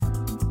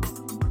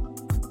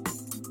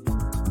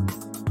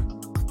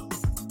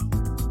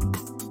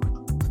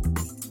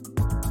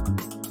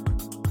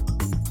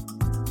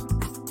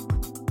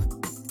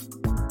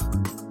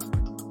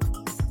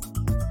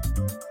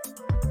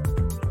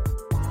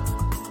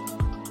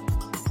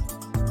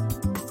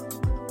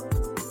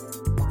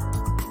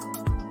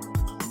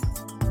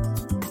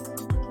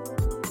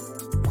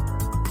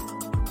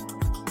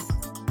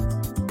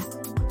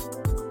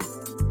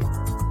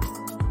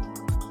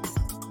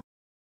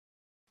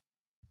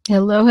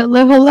Hello,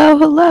 hello, hello,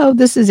 hello.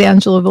 This is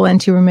Angela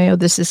Valenti Romeo.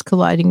 This is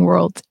Colliding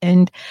Worlds.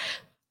 And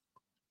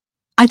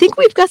I think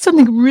we've got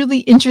something really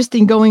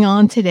interesting going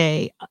on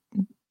today.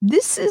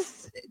 This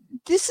is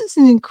this is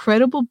an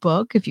incredible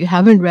book. If you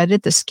haven't read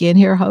it, The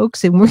SkinCare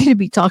Hoax, and we're going to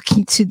be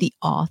talking to the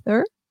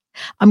author.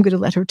 I'm going to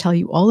let her tell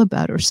you all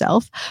about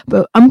herself,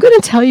 but I'm going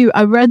to tell you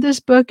I read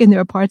this book and there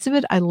are parts of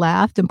it I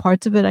laughed and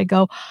parts of it I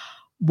go,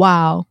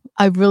 wow,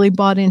 I've really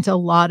bought into a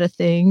lot of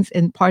things,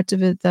 and parts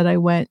of it that I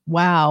went,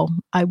 wow,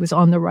 I was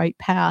on the right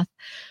path.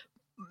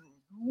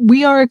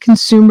 We are a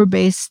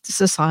consumer-based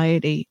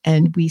society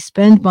and we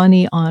spend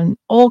money on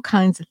all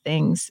kinds of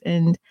things,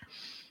 and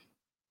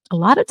a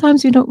lot of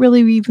times we don't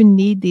really even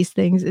need these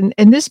things.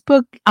 And this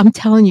book, I'm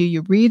telling you,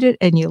 you read it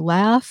and you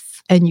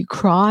laugh and you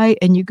cry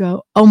and you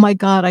go, oh my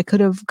God, I could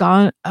have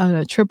gone on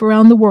a trip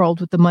around the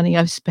world with the money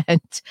I've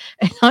spent.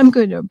 And I'm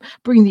going to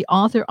bring the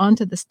author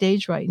onto the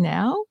stage right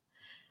now.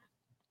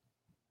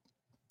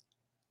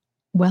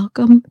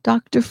 Welcome,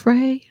 Dr.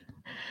 Frey.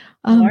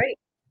 How are you?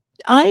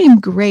 I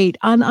am great.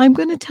 And I'm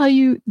going to tell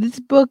you,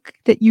 this book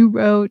that you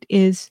wrote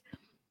it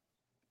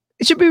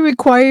should be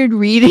required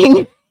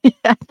reading,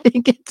 I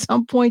think, at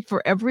some point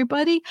for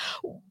everybody.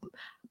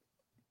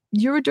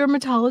 You're a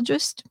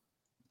dermatologist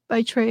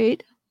by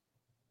trade.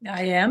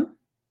 I am.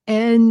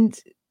 And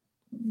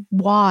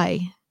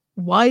why?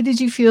 Why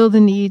did you feel the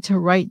need to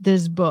write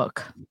this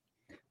book?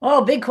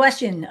 Oh, big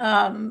question.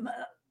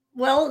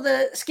 Well,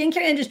 the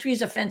skincare industry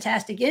is a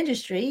fantastic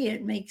industry.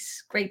 It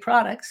makes great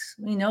products.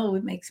 We know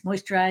it makes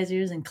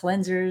moisturizers and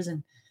cleansers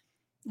and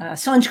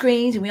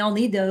sunscreens, and we all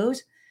need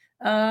those.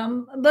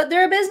 But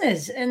they're a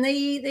business, and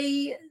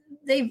they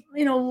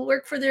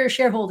work for their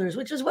shareholders,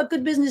 which is what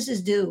good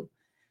businesses do.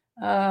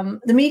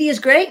 The media is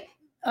great,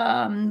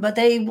 but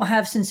they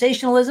have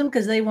sensationalism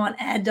because they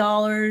want ad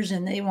dollars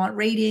and they want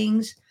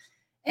ratings.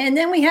 And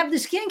then we have the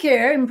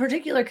skincare, in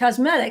particular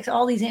cosmetics,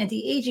 all these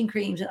anti-aging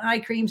creams and eye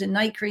creams and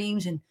night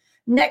creams and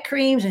neck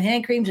creams and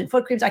hand creams and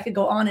foot creams. I could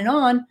go on and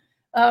on.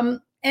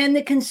 And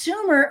the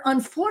consumer,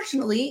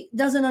 unfortunately,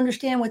 doesn't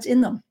understand what's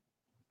in them,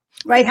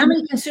 right? How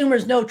many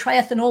consumers know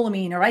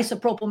triethanolamine or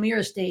isopropyl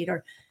myristate?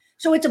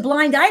 So it's a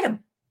blind item.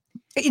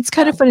 It's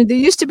kind of funny. There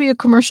used to be a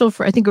commercial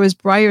for, I think it was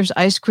Breyer's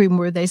ice cream,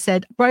 where they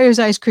said Breyer's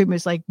ice cream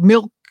is like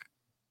milk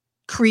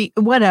cream,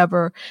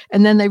 whatever,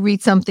 and then they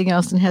read something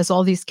else and has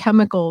all these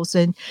chemicals,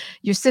 and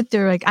you sit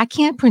there like, I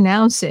can't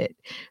pronounce it.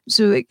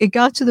 So it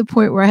got to the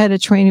point where I had a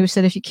trainer who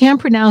said, if you can't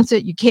pronounce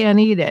it, you can't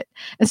eat it.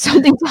 And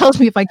something tells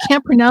me if I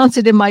can't pronounce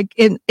it in my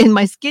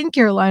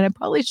skincare line, I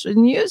probably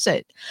shouldn't use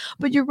it.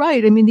 But you're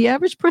right. I mean, the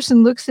average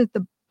person looks at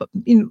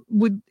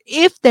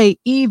if they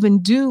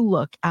even do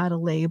look at a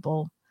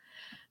label,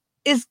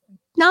 is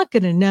not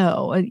going to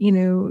know.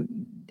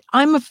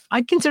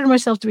 I consider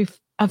myself to be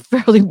a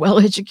fairly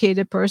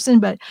well-educated person,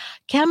 but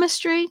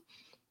chemistry,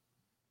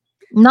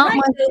 not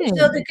Right. my thing.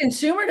 So the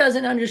consumer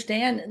doesn't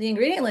understand the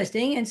ingredient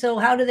listing. And so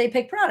how do they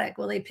pick product?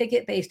 Well, they pick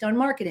it based on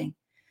marketing.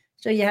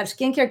 So you have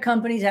skincare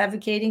companies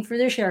advocating for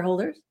their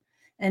shareholders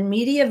and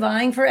media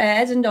vying for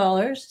ads and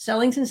dollars,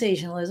 selling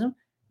sensationalism.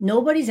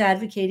 Nobody's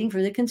advocating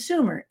for the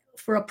consumer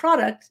for a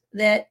product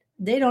that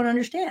they don't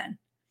understand,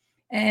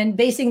 and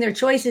basing their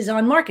choices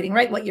on marketing,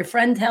 right? What your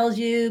friend tells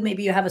you,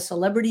 maybe you have a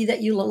celebrity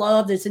that you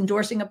love that's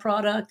endorsing a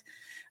product.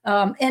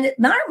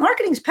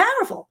 Marketing's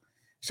powerful.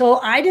 So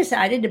I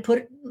decided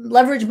to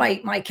leverage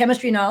my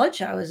chemistry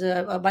knowledge. I was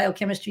a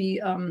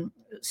biochemistry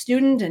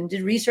student and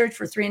did research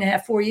for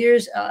 3.5, 4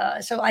 years.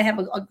 So I have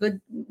a good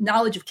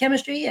knowledge of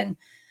chemistry and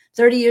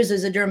 30 years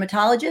as a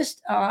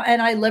dermatologist.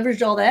 And I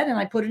leveraged all that and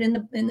I put it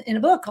in a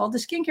book called The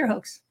SkinCare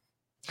Hoax.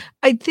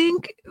 I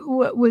think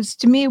what was,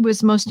 to me,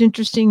 was most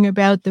interesting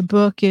about the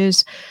book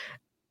is,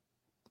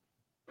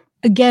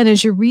 again,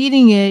 as you're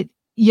reading it,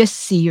 you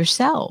see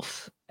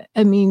yourself.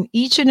 I mean,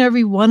 each and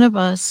every one of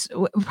us,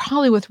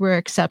 probably with rare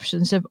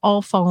exceptions, have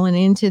all fallen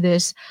into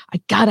this. I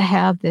got to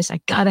have this.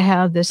 I got to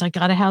have this. I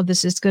got to have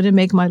this. It's going to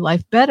make my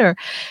life better.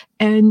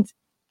 And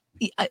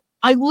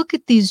I look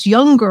at these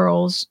young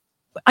girls.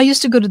 I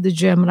used to go to the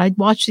gym and I'd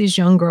watch these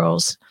young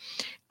girls.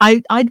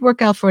 I'd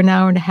work out for an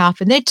hour and a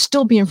half and they'd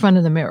still be in front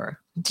of the mirror,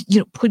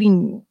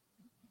 putting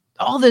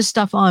all this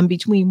stuff on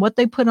between what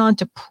they put on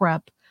to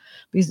prep.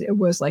 Because it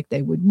was like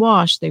they would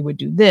wash, they would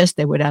do this,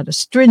 they would add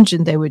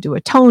astringent, they would do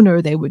a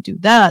toner, they would do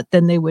that,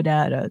 then they would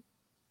add a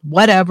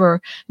whatever.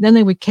 Then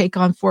they would cake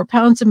on 4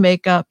 pounds of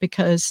makeup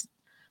because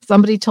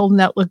somebody told them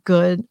that looked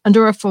good.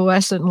 Under a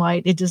fluorescent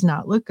light, it does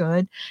not look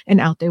good. And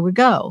out they would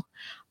go.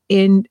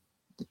 And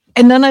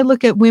then I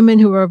look at women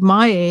who are of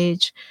my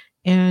age,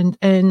 and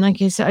like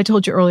I said, I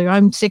told you earlier,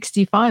 I'm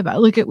 65. I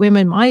look at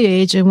women my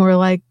age and we're all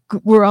like,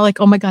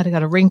 oh my God, I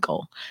got a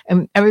wrinkle.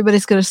 And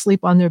everybody's going to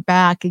sleep on their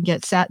back and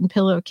get satin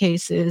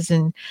pillowcases.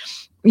 And,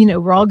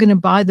 we're all going to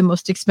buy the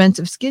most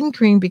expensive skin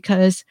cream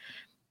because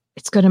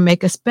it's going to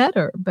make us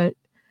better.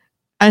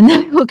 And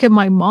then I look at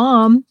my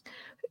mom,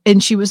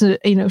 and she was,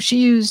 she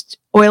used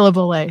oil of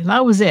Olay.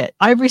 That was it.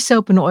 Ivory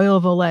soap and oil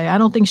of Olay. I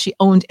don't think she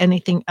owned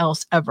anything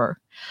else ever.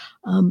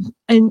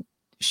 And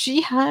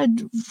she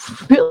had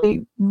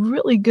really,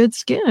 really good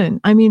skin.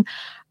 I mean,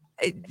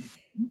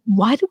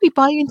 Why do we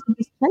buy into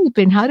this hype,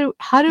 and how do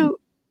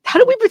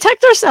we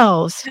protect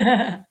ourselves?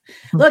 Mm.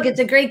 Look, it's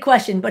a great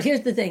question, but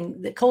here's the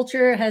thing. The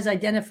culture has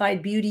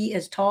identified beauty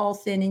as tall,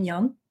 thin, and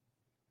young.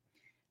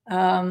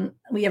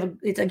 We have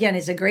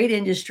it's a great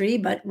industry,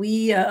 but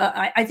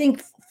I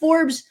think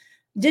Forbes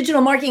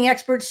digital marketing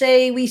experts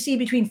say we see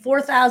between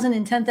 4,000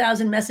 and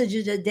 10,000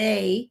 messages a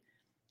day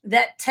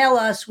that tell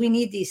us we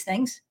need these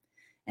things,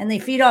 and they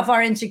feed off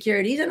our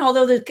insecurities. And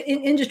although the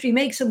industry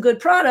makes some good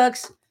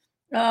products,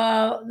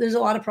 there's a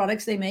lot of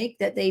products they make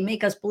that they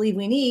make us believe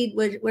we need,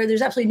 where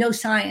there's absolutely no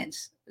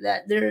science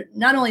that they're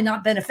not only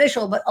not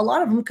beneficial, but a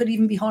lot of them could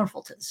even be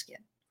harmful to the skin.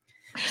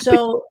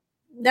 So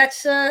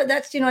that's to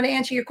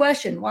answer your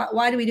question.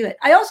 Why do we do it?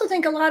 I also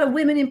think a lot of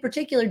women in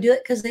particular do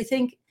it because they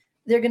think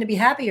they're going to be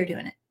happier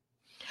doing it.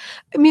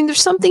 I mean,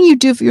 there's something you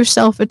do for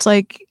yourself. It's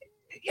like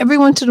every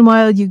once in a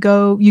while you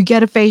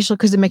get a facial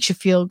because it makes you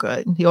feel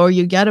good, or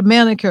you get a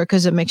manicure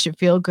because it makes you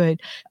feel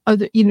good.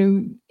 Other,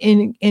 in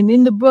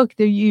the book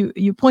there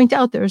you point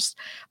out there's,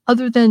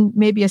 other than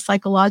maybe a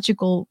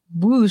psychological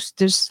boost,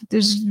 there's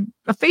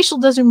a facial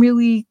doesn't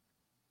really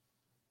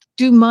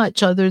do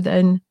much other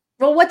than.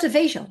 Well, what's a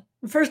facial?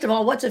 First of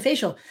all, what's a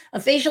facial? A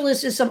facial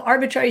is just some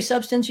arbitrary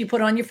substance you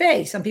put on your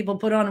face. Some people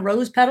put on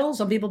rose petals.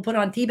 Some people put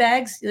on tea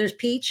bags. There's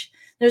peach.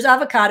 There's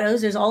avocados.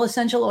 There's all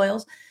essential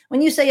oils.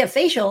 When you say a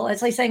facial,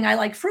 it's like saying, I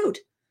like fruit.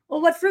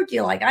 Well, what fruit do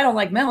you like? I don't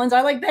like melons.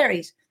 I like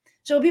berries.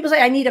 So when people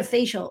say, I need a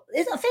facial.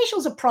 A facial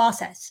is a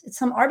process. It's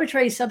some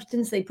arbitrary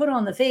substance they put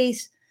on the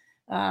face.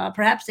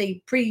 Perhaps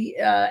they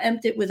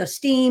preempt it with a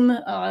steam.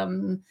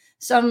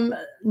 Some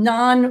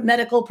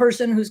non-medical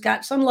person who's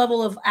got some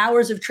level of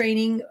hours of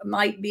training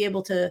might be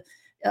able to,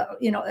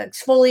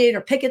 exfoliate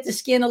or pick at the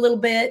skin a little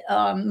bit,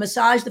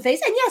 massage the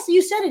face. And yes,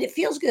 you said it, it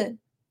feels good.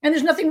 And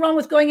there's nothing wrong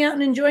with going out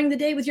and enjoying the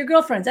day with your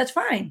girlfriends. That's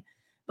fine.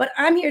 But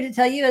I'm here to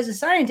tell you as a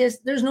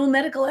scientist, there's no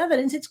medical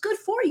evidence it's good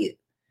for you.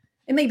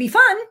 It may be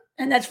fun,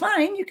 and that's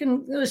fine. You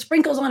can, the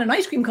sprinkles on an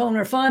ice cream cone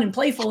are fun and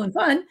playful and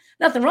fun.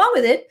 Nothing wrong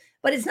with it,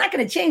 but it's not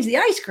going to change the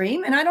ice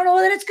cream. And I don't know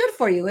that it's good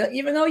for you,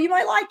 even though you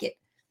might like it.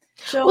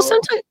 So, Well,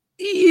 sometimes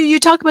you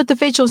talk about the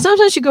facial.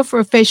 Sometimes you go for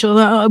a facial.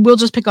 We'll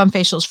just pick on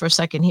facials for a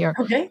second here.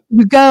 okay.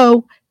 You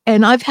go,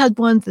 and I've had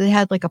ones that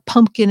had like a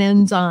pumpkin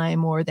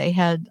enzyme, or they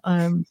had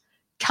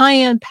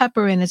cayenne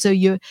pepper in it. So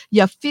you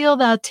feel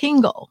that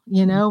tingle,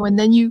 and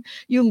then you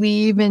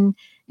leave, and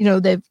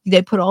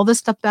they put all this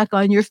stuff back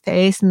on your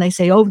face, and they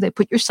say, oh, they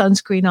put your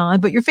sunscreen on,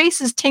 but your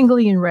face is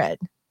tingly and red.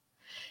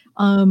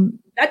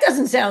 That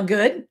doesn't sound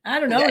good. I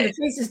don't know. Yeah. The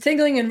face is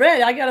tingling and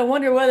red. I got to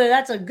wonder whether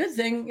that's a good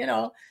thing.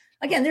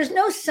 Again, there's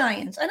no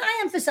science, and I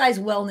emphasize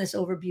wellness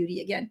over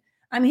beauty. Again,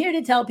 I'm here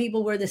to tell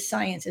people where the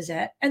science is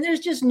at, and there's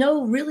just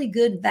no really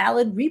good,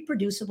 valid,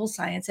 reproducible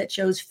science that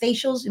shows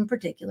facials in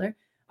particular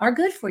are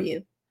good for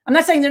you. I'm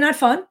not saying they're not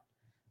fun.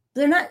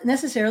 They're not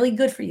necessarily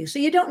good for you, so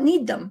you don't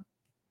need them.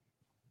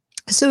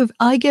 So if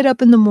I get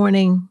up in the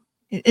morning,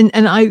 and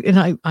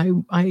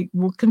I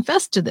will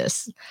confess to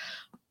this,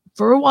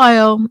 for a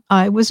while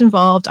I was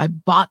involved. I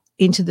bought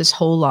into this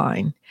whole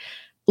line.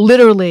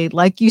 Literally,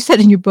 like you said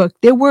in your book,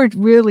 there were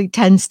really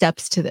 10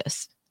 steps to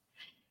this.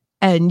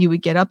 And you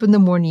would get up in the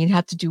morning, you'd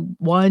have to do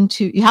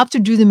you have to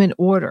do them in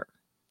order.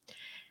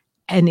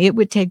 And it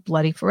would take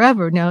bloody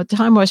forever. Now, at the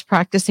time I was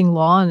practicing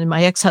law, and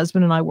my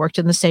ex-husband and I worked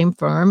in the same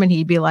firm, and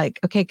he'd be like,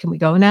 okay, can we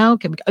go now?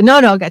 Can we go? No,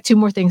 I got 2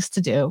 more things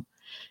to do.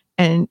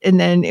 And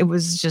then it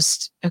was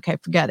just, okay,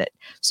 forget it.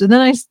 So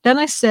then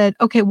I said,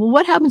 okay, well,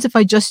 what happens if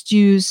I just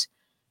use,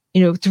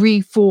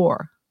 3,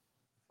 4,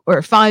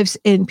 or 5,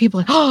 and people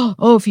are like,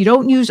 oh, if you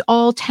don't use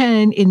all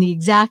 10 in the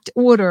exact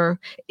order,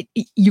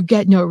 you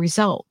get no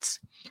results.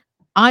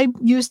 I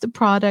used the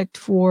product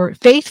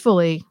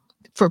faithfully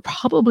for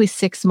probably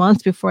 6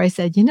 months before I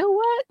said, you know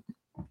what?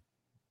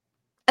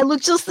 I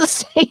look just the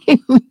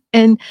same.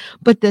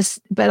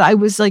 But I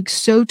was like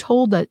so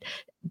told that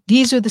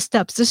these are the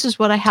steps. This is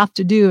what I have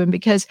to do. And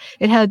because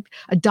it had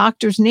a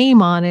doctor's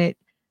name on it,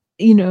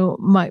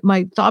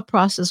 my thought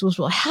process was,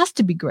 well, it has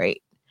to be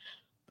great.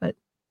 But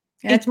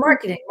it's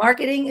marketing.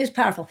 Marketing is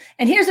powerful.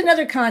 And here's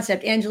another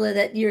concept, Angela,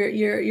 that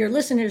your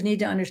listeners need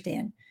to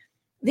understand.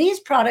 These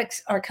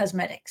products are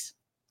cosmetics.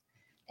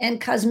 And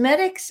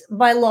cosmetics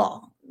by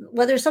law,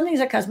 whether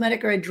something's a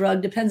cosmetic or a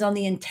drug, depends on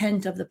the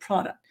intent of the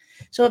product.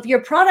 So if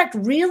your product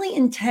really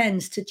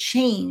intends to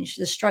change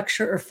the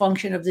structure or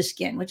function of the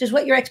skin, which is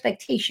what your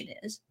expectation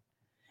is,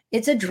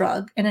 it's a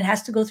drug, and it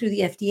has to go through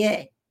the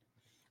FDA.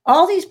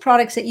 All these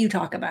products that you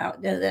talk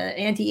about, the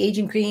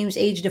anti-aging creams,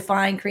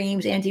 age-defying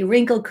creams,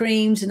 anti-wrinkle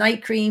creams,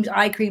 night creams,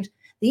 eye creams,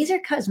 these are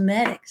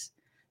cosmetics.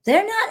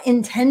 They're not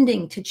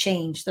intending to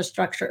change the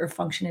structure or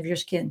function of your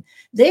skin.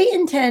 They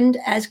intend,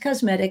 as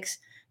cosmetics,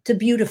 to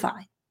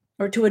beautify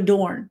or to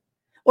adorn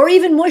or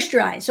even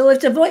moisturize. So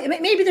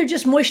maybe they're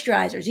just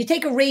moisturizers. You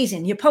take a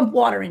raisin, you pump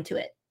water into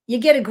it, you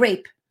get a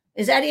grape.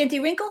 Is that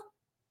anti-wrinkle?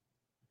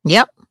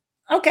 Yep.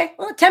 Okay,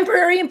 well,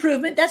 temporary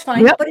improvement, that's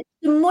fine. Yep. But it's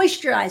the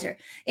moisturizer.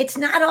 It's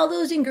not all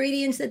those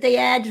ingredients that they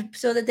add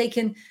so that they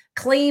can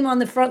claim on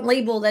the front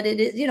label that it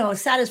is,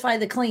 satisfy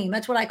the claim.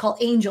 That's what I call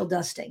angel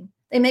dusting.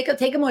 Take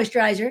a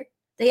moisturizer,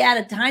 They add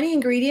a tiny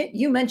ingredient.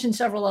 You mentioned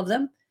several of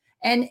them,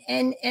 and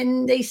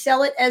they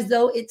sell it as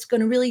though it's going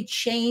to really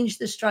change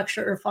the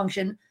structure or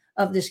function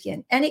of the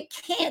skin. And it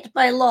can't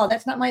by law.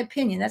 That's not my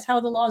opinion. That's how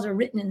the laws are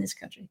written in this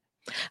country.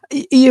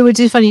 It's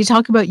just funny. You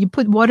talk about you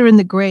put water in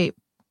the grape.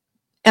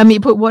 I mean,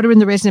 you put water in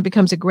the raisin, it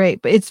becomes a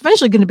grape, but it's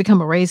eventually going to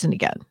become a raisin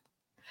again.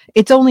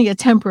 It's only a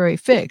temporary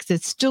fix.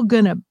 It's still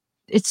gonna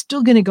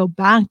go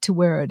back to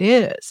where it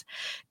is.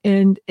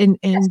 And Yes,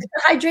 it's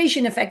the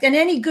hydration effect. And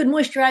any good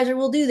moisturizer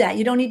will do that.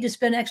 You don't need to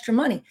spend extra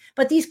money.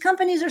 But these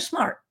companies are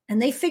smart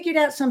and they figured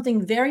out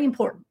something very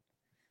important.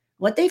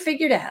 What they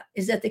figured out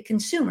is that the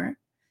consumer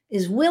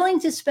is willing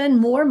to spend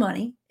more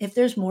money if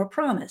there's more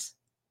promise.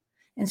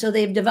 And so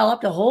they've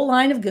developed a whole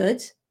line of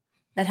goods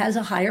that has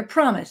a higher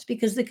promise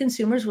because the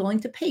consumer is willing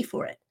to pay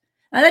for it.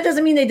 Now, that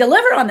doesn't mean they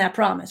deliver on that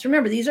promise.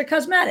 Remember, these are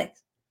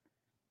cosmetics,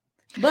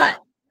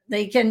 but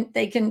they can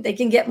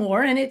get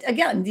more. And it,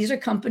 again, these are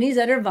companies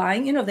that are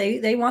vying,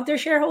 they want their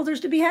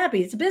shareholders to be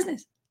happy. It's a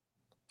business.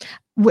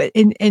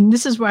 And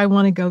this is where I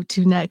want to go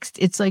to next.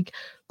 It's like,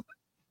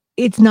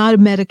 it's not a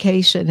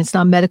medication. It's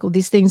not medical.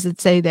 These things that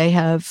say they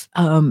have,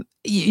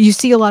 you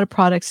see a lot of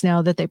products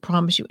now that they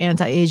promise you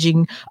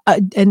anti-aging,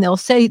 and they'll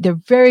say they're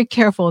very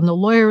careful. And the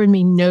lawyer in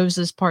me knows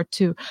this part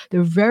too.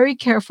 They're very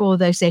careful.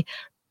 They say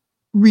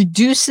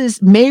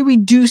may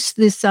reduce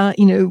this,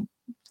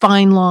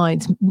 fine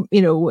lines,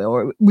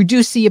 or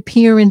reduce the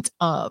appearance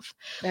of.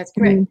 That's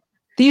correct.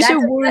 These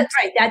are words. That's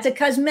right. That's a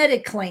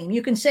cosmetic claim.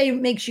 You can say it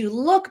makes you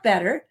look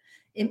better.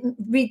 It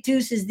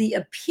reduces the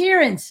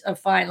appearance of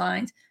fine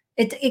lines.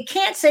 It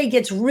can't say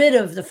gets rid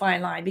of the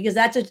fine line because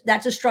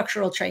that's a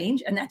structural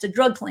change and that's a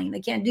drug claim. They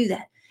can't do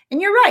that.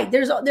 And you're right.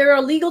 There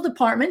are legal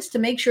departments to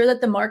make sure that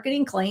the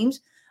marketing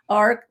claims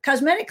are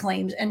cosmetic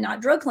claims and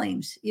not drug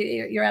claims.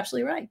 You're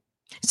absolutely right.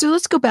 So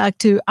let's go back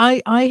to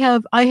I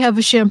have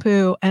a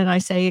shampoo and I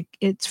say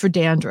it's for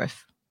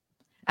dandruff.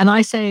 And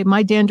I say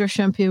my dandruff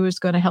shampoo is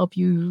going to help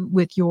you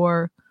with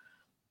your,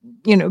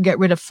 get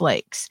rid of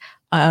flakes.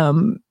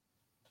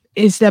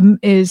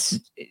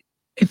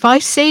 If I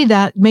say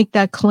that, make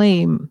that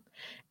claim,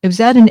 is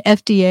that an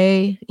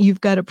FDA?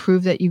 You've got to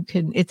prove that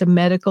it's a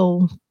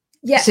medical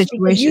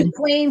situation. You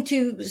claim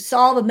to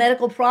solve a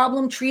medical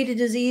problem, treat a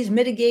disease,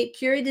 mitigate,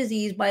 cure a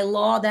disease. By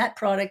law, that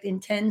product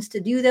intends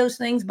to do those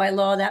things. By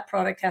law, that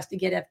product has to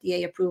get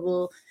FDA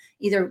approval,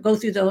 either go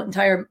through the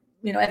entire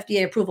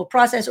FDA approval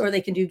process, or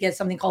they can get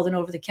something called an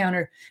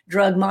over-the-counter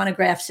drug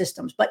monograph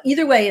systems. But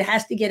either way, it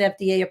has to get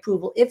FDA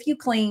approval if you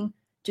claim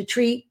to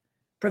treat,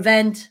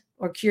 prevent,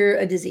 or cure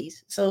a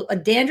disease. So a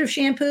dandruff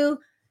shampoo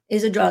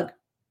is a drug.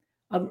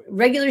 A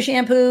regular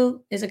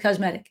shampoo is a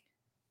cosmetic.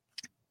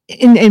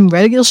 And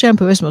regular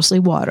shampoo is mostly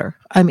water.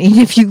 I mean,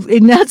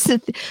 and that's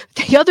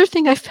the other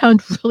thing I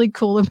found really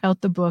cool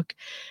about the book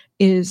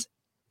is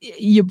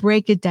you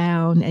break it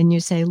down and you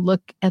say,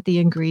 look at the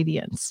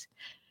ingredients.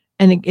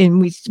 And again,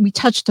 we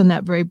touched on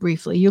that very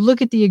briefly. You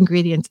look at the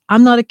ingredients.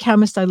 I'm not a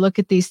chemist. I look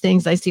at these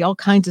things. I see all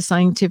kinds of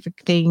scientific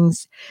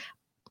things.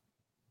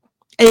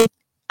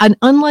 And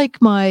unlike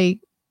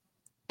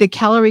the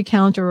calorie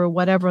counter or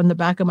whatever on the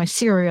back of my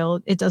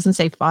cereal, it doesn't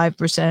say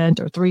 5%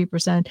 or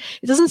 3%.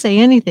 It doesn't say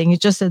anything. It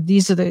just said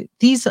this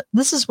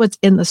is what's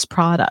in this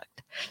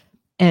product.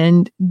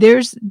 And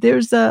there's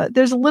a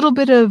little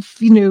bit of,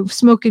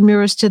 smoke and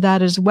mirrors to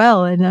that as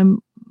well.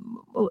 And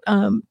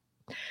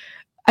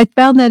I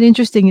found that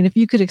interesting. And if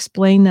you could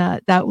explain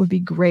that would be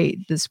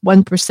great. This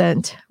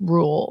 1%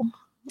 rule.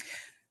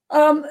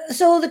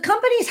 So the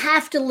companies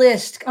have to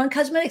list on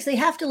cosmetics, they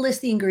have to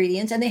list the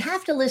ingredients and they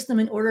have to list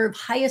them in order of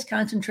highest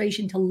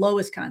concentration to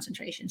lowest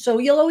concentration. So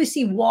you'll always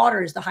see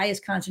water is the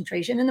highest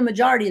concentration in the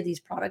majority of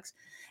these products.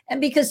 And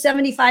because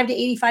 75 to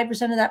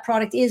 85% of that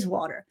product is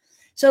water.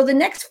 So the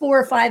next 4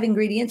 or 5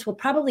 ingredients will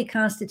probably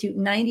constitute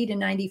 90 to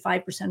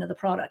 95% of the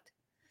product.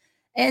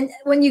 And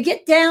when you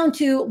get down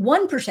to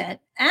 1%,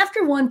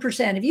 after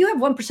 1%, if you have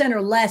 1%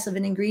 or less of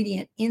an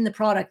ingredient in the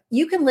product,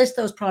 you can list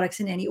those products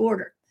in any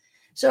order.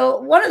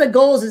 So one of the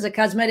goals as a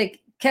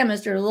cosmetic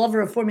chemist or lover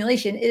of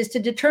formulation is to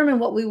determine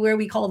where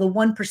we call the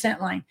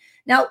 1% line.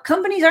 Now,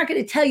 companies aren't going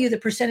to tell you the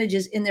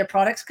percentages in their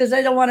products because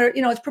they don't want to,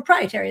 it's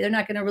proprietary. They're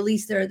not going to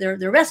release their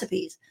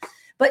recipes.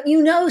 But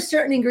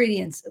certain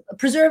ingredients,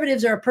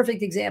 preservatives are a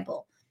perfect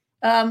example.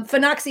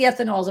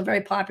 Phenoxyethanol is a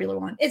very popular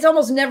one. It's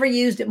almost never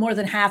used at more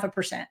than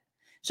 0.5%.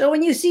 So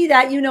when you see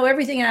that,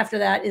 everything after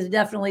that is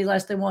definitely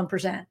less than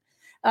 1%.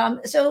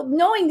 So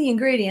knowing the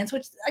ingredients,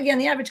 which again,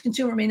 the average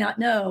consumer may not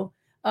know,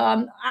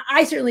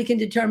 I certainly can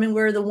determine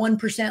where the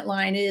 1%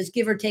 line is,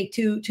 give or take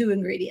two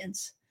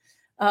ingredients.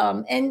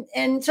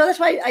 And so that's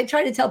why I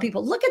try to tell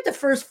people, look at the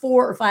first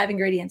 4 or 5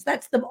 ingredients.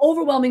 That's the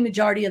overwhelming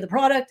majority of the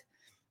product.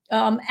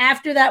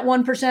 After that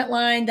 1%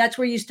 line, that's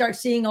where you start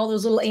seeing all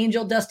those little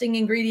angel dusting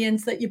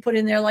ingredients that you put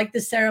in there, like the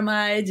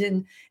ceramides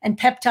and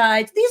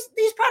peptides.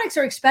 These products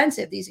are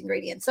expensive, these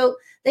ingredients. So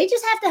they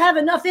just have to have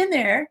enough in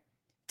there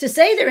to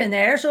say they're in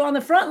there. So on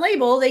the front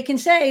label, they can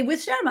say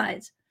with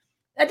ceramides.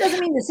 That doesn't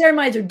mean the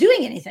ceramides are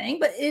doing anything,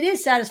 but it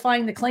is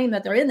satisfying the claim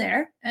that they're in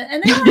there.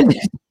 And they are in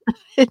there.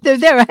 They're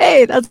there.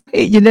 Hey, that's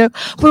great, you know.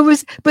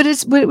 But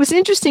it was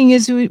interesting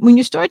is when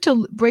you start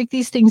to break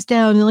these things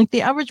down, and like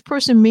the average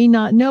person may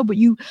not know, but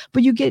you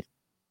get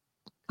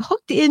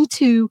hooked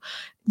into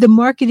the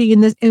marketing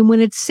and this, and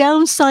when it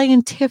sounds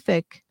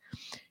scientific,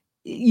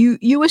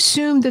 you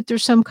assume that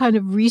there's some kind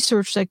of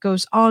research that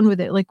goes on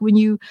with it. Like when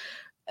you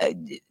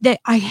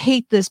I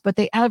hate this, but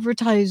they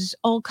advertise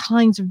all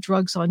kinds of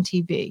drugs on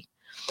TV,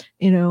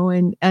 you know,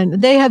 and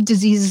they have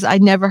diseases I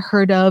never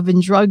heard of and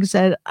drugs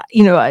that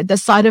the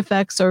side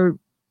effects are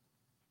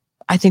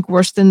I think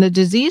worse than the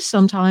disease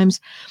sometimes.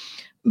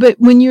 But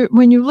when you're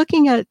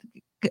looking at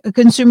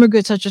consumer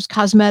goods such as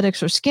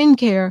cosmetics or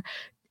skincare,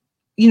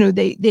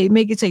 they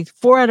make it say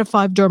 4 out of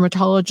 5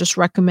 dermatologists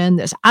recommend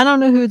this. I don't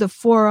know who the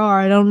 4 are.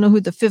 I don't know who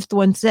the 5th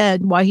one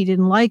said why he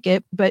didn't like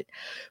it, but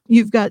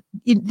you've got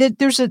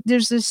there's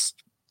this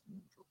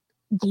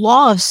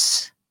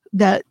gloss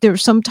that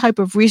there's some type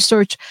of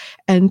research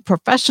and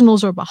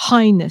professionals are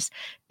behind this.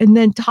 And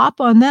then top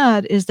on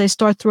that is they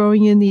start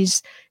throwing in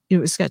these,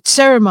 it's got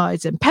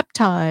ceramides and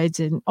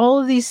peptides and all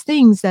of these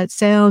things that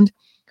sound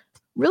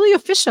really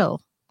official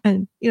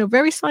and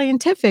very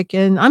scientific.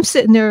 And I'm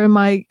sitting there in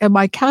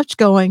my couch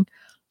going,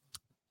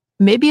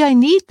 maybe I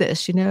need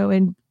this,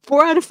 and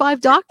 4 out of 5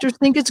 doctors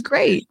think it's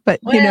great, but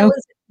Well, listen,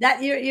 that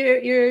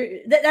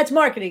that's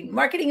marketing.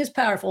 Marketing is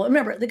powerful.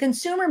 Remember, the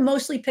consumer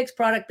mostly picks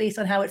product based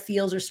on how it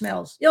feels or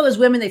smells. Those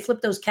women, they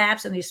flip those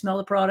caps and they smell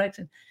the product.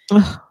 And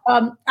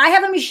I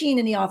have a machine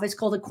in the office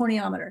called a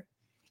corneometer,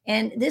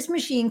 and this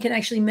machine can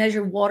actually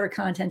measure water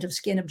content of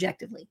skin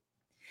objectively.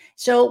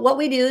 So what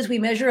we do is we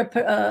measure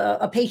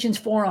a patient's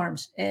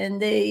forearms,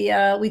 and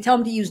we tell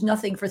them to use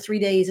nothing for 3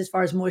 days as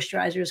far as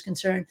moisturizer is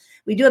concerned.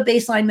 We do a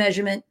baseline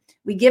measurement.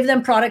 We give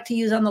them product to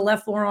use on the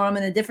left forearm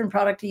and a different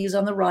product to use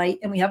on the right,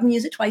 and we have them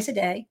use it twice a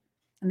day.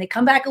 And they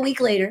come back a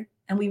week later,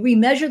 and we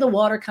remeasure the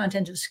water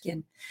content of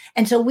skin.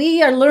 And so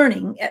we are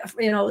learning,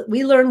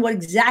 we learn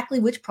exactly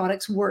which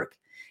products work.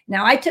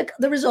 Now, I took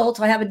the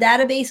results. I have a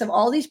database of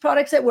all these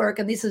products that work,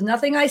 and this is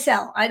nothing I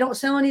sell. I don't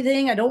sell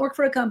anything. I don't work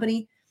for a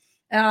company.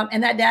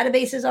 And that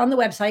database is on the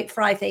website,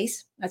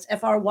 Freyface. That's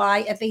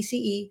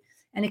Fryface.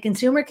 And a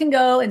consumer can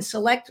go and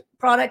select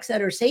products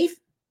that are safe,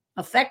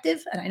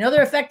 effective. And I know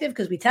they're effective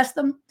because we test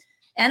them,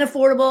 and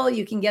affordable.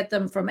 You can get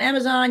them from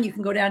Amazon. You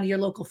can go down to your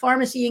local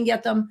pharmacy and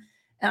get them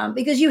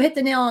because you hit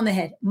the nail on the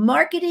head.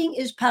 Marketing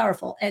is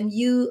powerful. And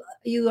you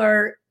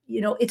are,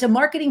 it's a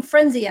marketing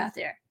frenzy out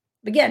there.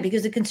 Again,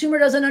 because the consumer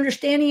doesn't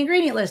understand the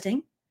ingredient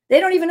listing. They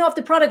don't even know if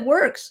the product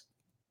works.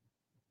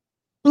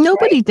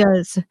 Nobody right?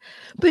 Does.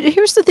 But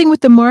here's the thing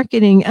with the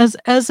marketing,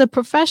 as a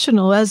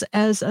professional, as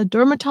a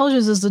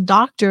dermatologist, as a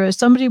doctor, as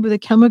somebody with a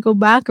chemical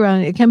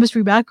background, a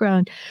chemistry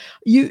background,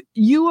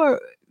 I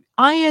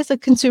as a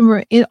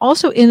consumer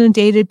also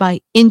inundated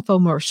by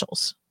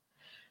infomercials.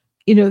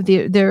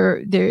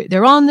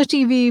 They're on the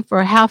TV for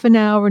a half an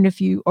hour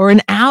or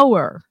an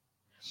hour.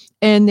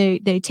 And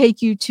they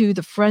take you to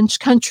the French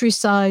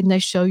countryside and they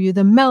show you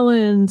the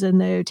melons and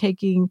they're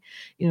taking,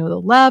 the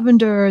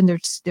lavender and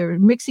they're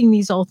mixing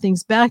these all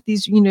things back.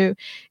 These,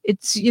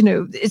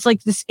 it's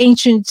like this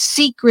ancient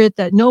secret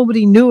that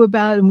nobody knew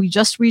about and we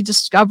just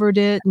rediscovered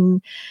it.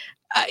 And,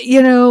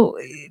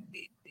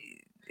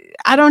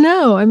 I don't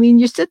know. I mean,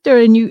 you sit there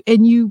and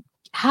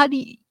how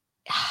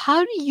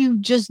do you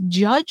just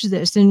judge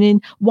this? And then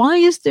why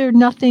is there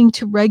nothing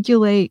to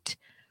regulate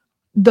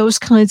those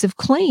kinds of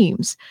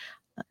claims?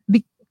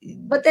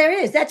 But there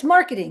is. That's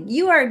marketing.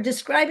 You are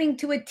describing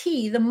to a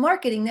T the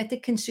marketing that the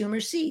consumer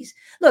sees.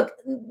 Look,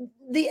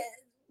 the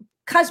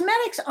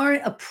cosmetics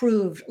aren't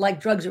approved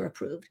like drugs are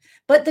approved,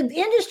 but the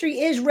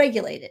industry is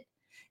regulated.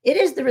 It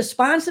is the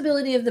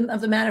responsibility of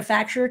the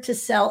manufacturer to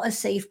sell a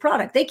safe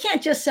product. They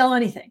can't just sell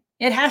anything.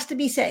 It has to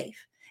be safe.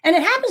 And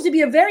it happens to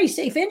be a very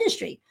safe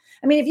industry.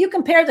 I mean, if you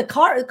compare the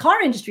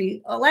car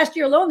industry, last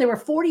year alone, there were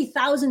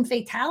 40,000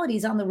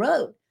 fatalities on the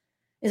road.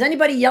 Is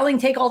anybody yelling,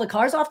 take all the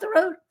cars off the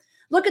road?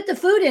 Look at the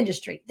food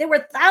industry. There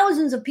were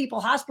thousands of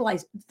people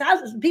hospitalized.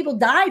 Thousands of people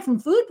died from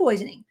food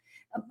poisoning.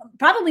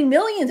 Probably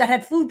millions that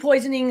had food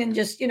poisoning and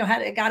just,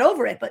 got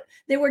over it. But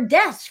there were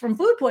deaths from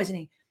food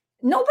poisoning.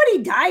 Nobody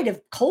died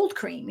of cold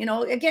cream.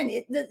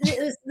 Again,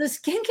 the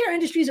skincare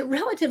industry is a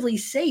relatively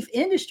safe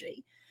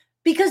industry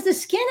because the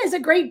skin is a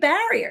great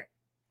barrier.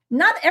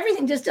 Not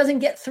everything just doesn't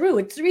get through.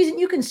 It's the reason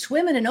you can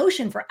swim in an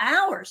ocean for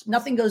hours.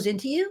 Nothing goes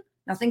into you.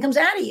 Nothing comes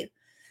out of you.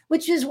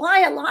 Which is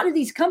why a lot of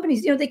these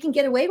companies, they can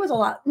get away with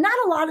not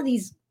a lot of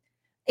these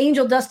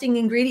angel dusting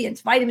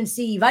ingredients, vitamin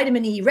C,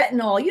 vitamin E,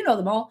 retinol,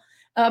 them all.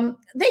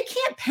 They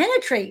can't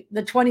penetrate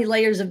the 20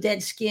 layers of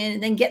dead skin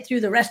and then get through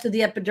the rest of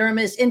the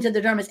epidermis into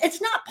the dermis. It's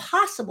not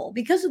possible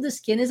because of the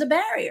skin is a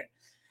barrier.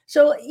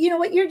 So,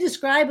 what you're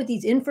described with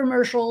these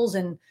infomercials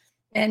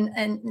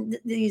and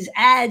these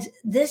ads,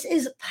 this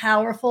is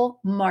powerful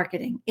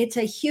marketing. It's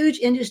a huge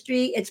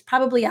industry. It's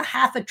probably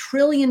 $500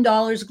 billion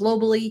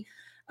globally.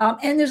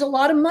 And there's a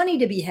lot of money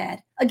to be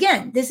had.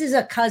 Again, this is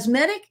a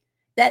cosmetic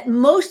that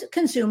most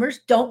consumers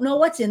don't know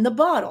what's in the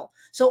bottle.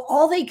 So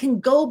all they can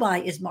go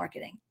by is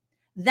marketing.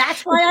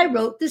 That's why I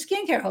wrote the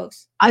Skincare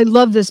Hoax. I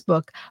love this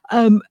book.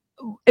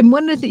 And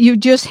one of the you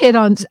just hit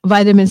on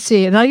vitamin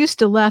C, and I used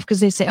to laugh because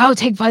they say, "Oh,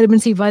 take vitamin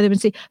C, vitamin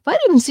C."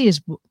 Vitamin C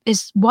is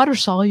water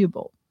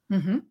soluble.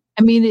 Mm-hmm.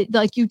 I mean, it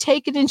like you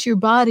take it into your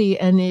body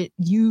and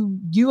you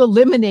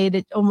eliminate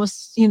it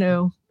almost,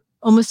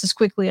 almost as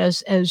quickly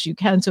as you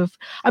can. So if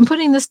I'm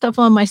putting this stuff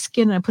on my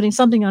skin and I'm putting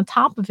something on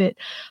top of it,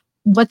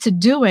 what's it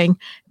doing?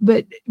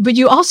 But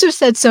you also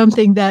said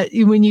something that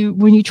when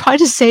you try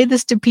to say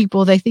this to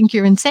people, they think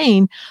you're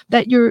insane,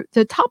 that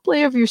the top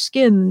layer of your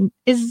skin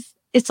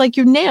it's like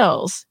your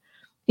nails.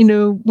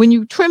 When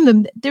you trim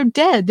them, they're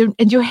dead.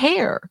 And your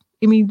hair.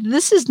 I mean,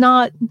 this is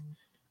dead.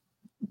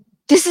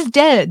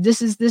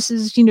 This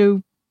is.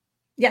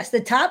 Yes,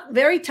 the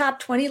very top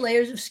 20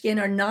 layers of skin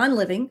are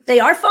non-living. They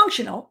are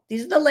functional.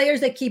 These are the layers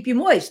that keep you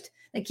moist,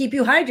 that keep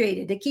you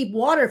hydrated, that keep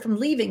water from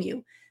leaving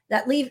you,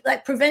 that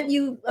prevent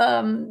you.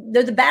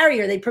 They're the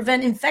barrier. They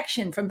prevent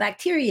infection from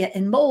bacteria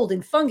and mold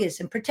and fungus,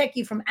 and protect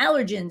you from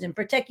allergens and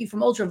protect you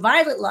from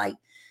ultraviolet light.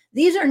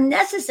 These are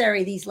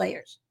necessary, these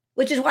layers,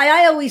 which is why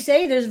I always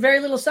say there's very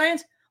little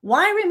science.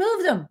 Why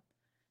remove them?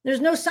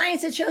 There's no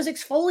science that shows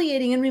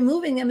exfoliating and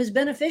removing them is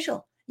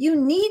beneficial. You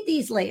need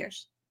these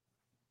layers.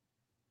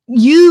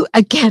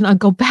 I'll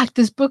go back.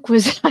 This book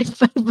was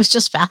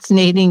just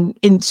fascinating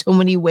in so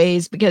many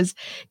ways because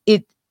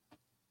it's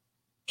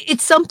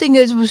something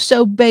that was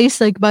so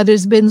basic, but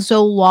has been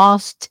so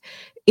lost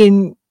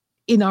in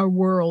our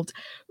world.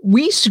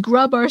 We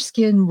scrub our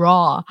skin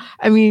raw.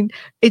 I mean,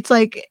 it's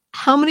like,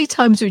 how many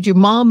times would your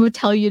mom would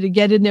tell you to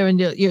get in there and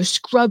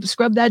scrub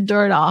that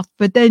dirt off?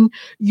 But then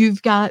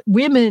you've got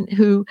women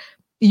who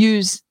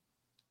use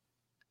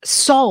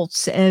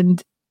salts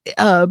and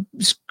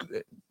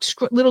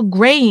little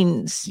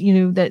grains,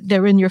 that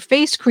they're in your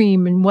face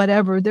cream and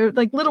whatever. They're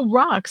like little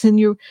rocks, and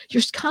you're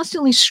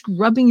constantly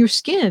scrubbing your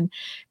skin,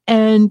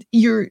 and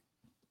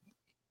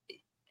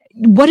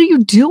what are you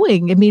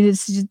doing? I mean,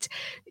 it's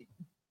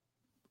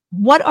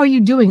what are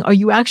you doing? Are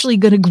you actually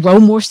going to grow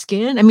more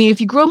skin? I mean,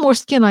 if you grow more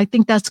skin, I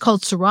think that's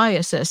called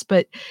psoriasis,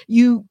 but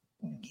you're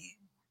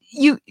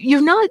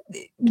not.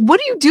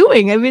 What are you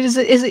doing? I mean, is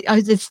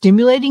it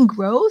stimulating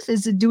growth?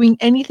 Is it doing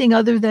anything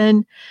other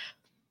than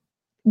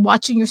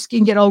watching your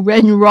skin get all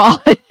red and raw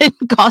and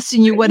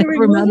costing you whatever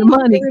amount of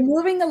money? You're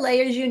removing the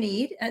layers you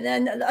need. And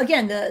then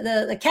again,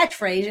 the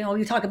catchphrase,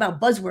 you talk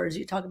about buzzwords,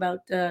 you talk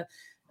about,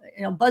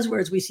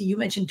 buzzwords we see. You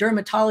mentioned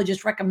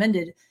dermatologist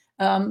recommended.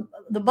 The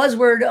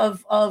buzzword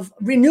of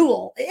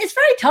renewal. It's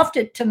very tough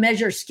to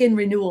measure skin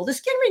renewal. The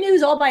skin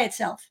renews all by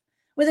itself.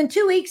 Within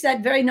 2 weeks,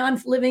 that very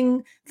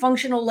non-living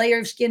functional layer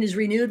of skin is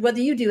renewed,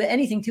 whether you do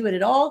anything to it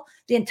at all.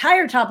 The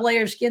entire top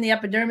layer of skin, the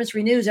epidermis,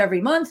 renews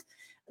every month.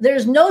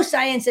 There's no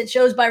science that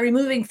shows by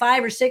removing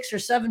 5 or 6 or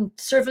 7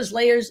 surface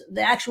layers,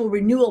 the actual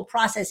renewal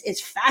process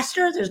is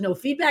faster. There's no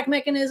feedback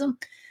mechanism.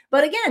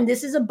 But again,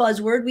 this is a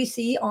buzzword we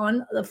see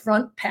on the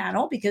front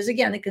panel because,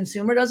 again, the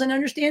consumer doesn't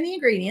understand the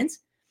ingredients.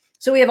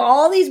 So we have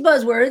all these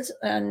buzzwords,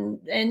 and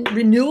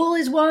renewal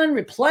is one,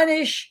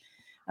 replenish,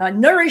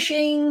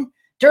 nourishing,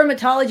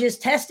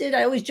 dermatologist tested.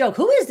 I always joke,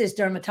 who is this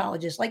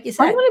dermatologist? Like you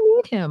said, I want to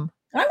meet him.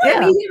 I want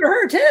to meet him or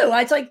her too.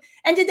 It's like,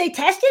 and did they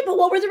test it? But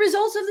what were the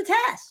results of the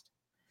test?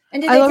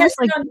 And did they test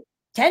it on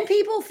 10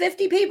 people,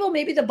 50 people?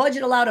 Maybe the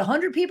budget allowed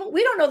 100 people.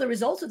 We don't know the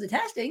results of the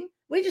testing.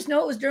 We just know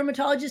it was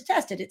dermatologist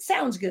tested. It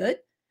sounds good.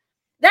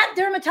 That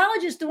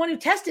dermatologist, the one who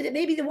tested it,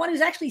 may be the one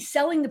who's actually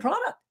selling the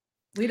product.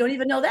 We don't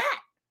even know that.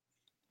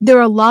 There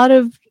are a lot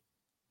of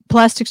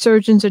plastic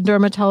surgeons and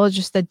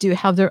dermatologists that do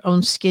have their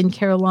own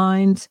skincare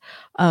lines.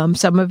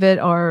 Some of it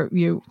are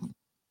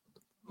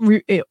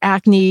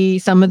acne.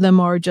 Some of them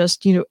are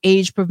just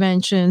age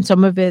prevention.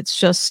 Some of it's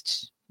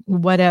just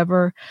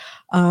whatever.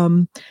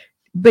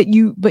 But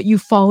you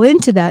fall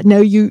into that. Now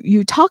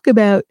you talk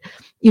about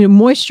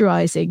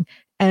moisturizing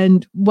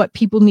and what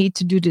people need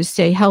to do to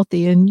stay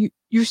healthy, and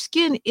your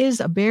skin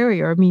is a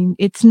barrier. I mean,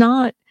 it's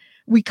not.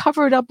 We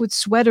cover it up with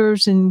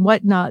sweaters and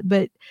whatnot,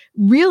 but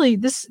really,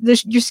 this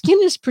your skin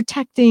is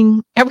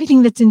protecting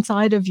everything that's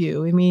inside of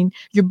you. I mean,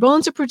 your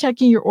bones are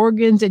protecting your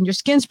organs, and your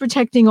skin's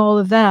protecting all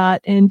of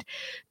that. And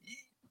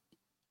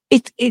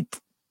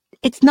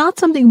it's not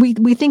something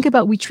we think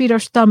about. We treat our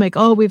stomach.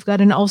 Oh, we've got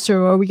an ulcer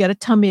or we got a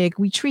tummy ache.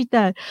 We treat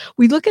that.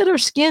 We look at our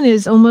skin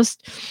as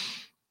almost,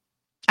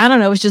 I don't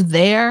know, it's just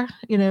there,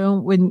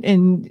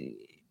 and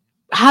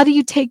how do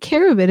you take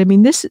care of it? I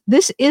mean, this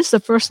is the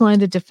first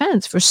line of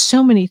defense for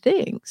so many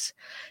things.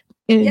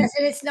 Yes,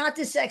 and it's not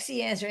the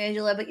sexy answer,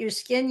 Angela, but your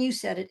skin, you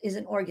said it, is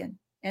an organ.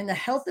 And the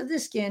health of the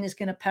skin is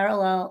going to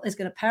parallel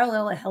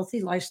a healthy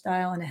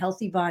lifestyle and a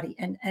healthy body.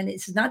 And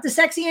it's not the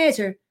sexy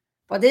answer,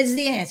 but this is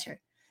the answer.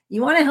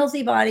 You want a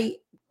healthy body,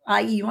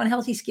 i.e., you want a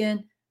healthy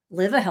skin,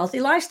 live a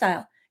healthy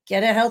lifestyle,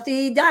 get a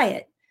healthy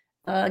diet,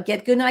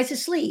 get good nights of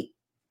sleep,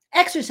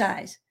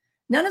 exercise.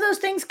 None of those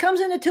things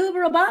comes in a tube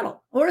or a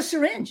bottle or a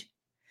syringe.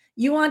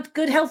 You want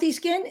good, healthy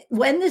skin.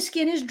 When the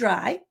skin is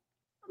dry,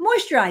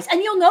 moisturize.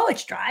 And you'll know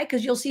it's dry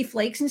because you'll see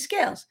flakes and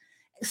scales.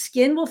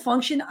 Skin will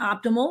function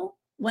optimal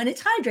when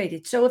it's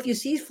hydrated. So if you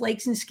see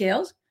flakes and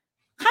scales,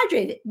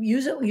 hydrate it.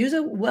 Use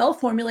a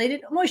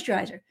well-formulated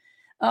moisturizer.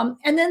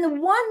 And then the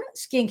one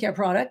skincare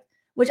product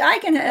which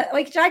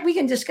we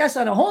can discuss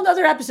on a whole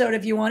nother episode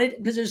if you wanted,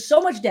 because there's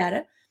so much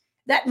data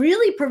that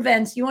really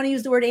prevents, you want to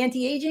use the word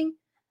anti-aging,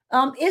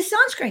 is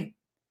sunscreen.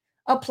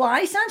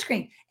 Apply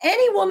sunscreen.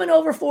 Any woman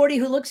over 40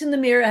 who looks in the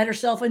mirror at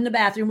herself in the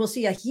bathroom will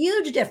see a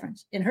huge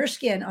difference in her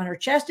skin, on her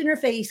chest and her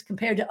face,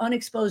 compared to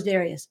unexposed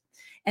areas.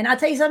 And I'll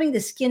tell you something, the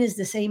skin is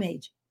the same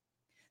age.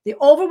 The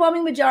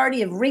overwhelming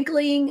majority of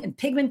wrinkling and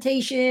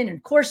pigmentation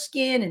and coarse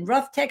skin and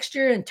rough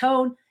texture and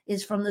tone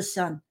is from the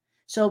sun.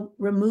 So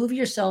remove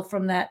yourself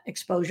from that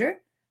exposure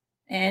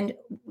and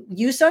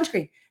use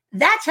sunscreen.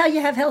 That's how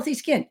you have healthy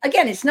skin.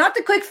 Again, it's not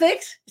the quick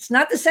fix. It's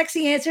not the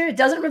sexy answer. It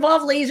doesn't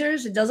involve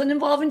lasers. It doesn't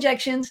involve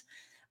injections.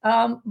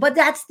 But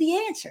that's the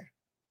answer.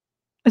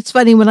 It's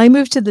funny, when I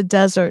moved to the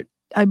desert,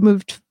 I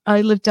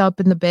lived up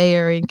in the Bay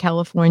Area in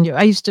California.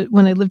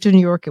 When I lived in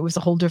New York, it was a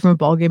whole different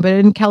ballgame. But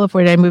in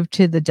California, I moved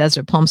to the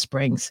desert, Palm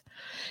Springs.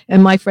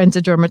 And my friend's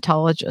a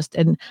dermatologist.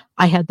 And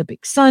I had the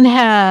big sun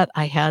hat,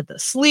 I had the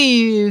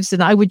sleeves,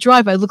 and I would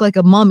drive. I looked like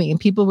a mummy, and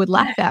people would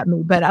laugh at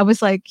me. But I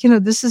was like,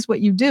 this is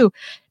what you do.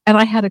 And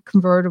I had a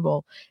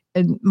convertible.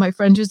 And my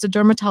friend who's a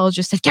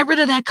dermatologist said, get rid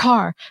of that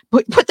car.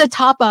 Put the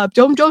top up.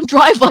 Don't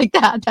drive like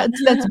that.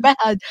 That's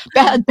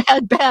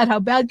bad. How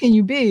bad can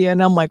you be?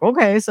 And I'm like,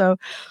 okay. So,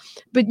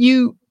 but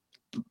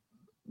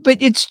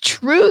it's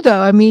true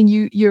though. I mean,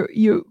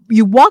 you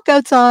walk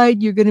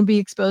outside, you're going to be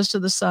exposed to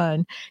the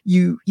sun.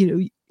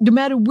 No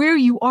matter where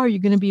you are, you're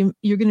going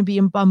to be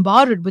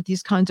bombarded with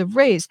these kinds of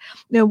rays.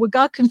 Now, what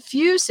got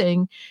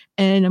confusing,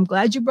 and I'm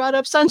glad you brought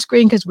up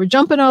sunscreen because we're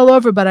jumping all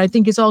over, but I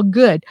think it's all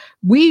good.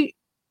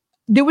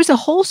 There was a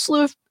whole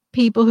slew of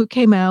people who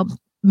came out,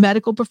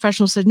 medical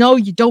professionals said, no,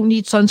 you don't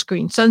need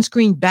sunscreen.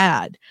 Sunscreen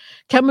bad.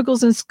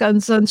 Chemicals in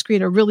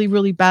sunscreen are really,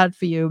 really bad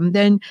for you. And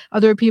then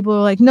other people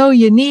are like, no,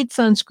 you need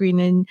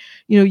sunscreen. And,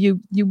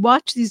 you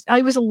watch these.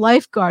 I was a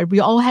lifeguard. We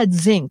all had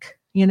zinc.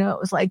 It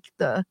was like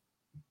the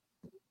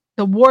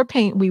war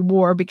paint we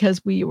wore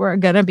because we were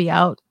going to be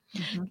out,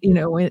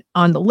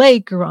 on the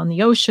lake or on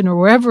the ocean or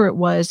wherever it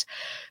was.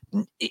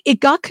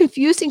 It got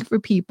confusing for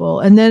people.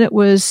 And then it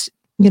was,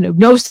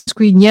 no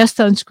sunscreen, yes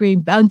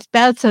sunscreen, bad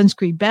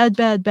sunscreen,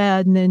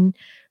 bad. And then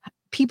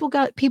people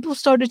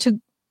started to,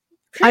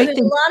 there's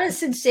a lot of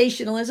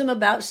sensationalism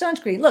about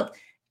sunscreen. Look,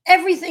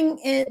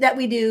 everything that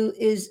we do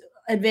is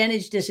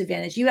advantage,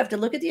 disadvantage. You have to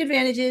look at the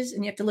advantages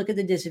and you have to look at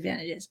the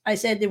disadvantages. I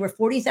said there were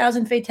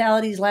 40,000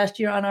 fatalities last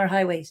year on our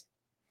highways.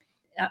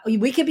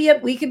 We could be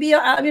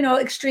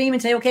extreme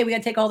and say, okay, we got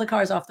to take all the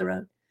cars off the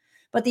road.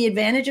 But the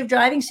advantage of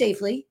driving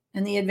safely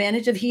and the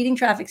advantage of heeding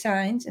traffic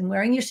signs and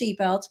wearing your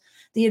seatbelts,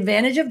 the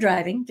advantage of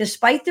driving,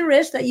 despite the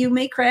risk that you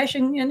may crash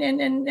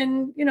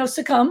and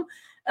succumb,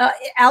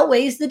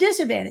 outweighs the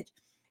disadvantage.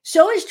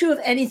 So is true of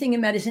anything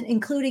in medicine,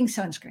 including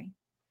sunscreen.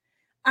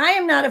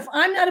 I'm not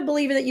a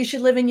believer that you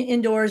should live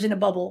indoors in a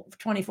bubble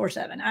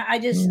 24/7. I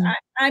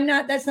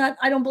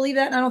don't believe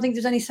that. And I don't think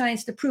there's any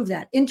science to prove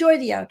that. Enjoy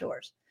the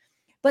outdoors.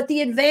 But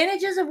the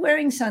advantages of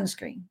wearing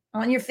sunscreen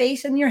on your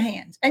face and your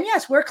hands, and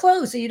yes, wear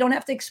clothes so you don't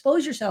have to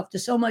expose yourself to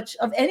so much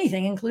of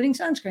anything, including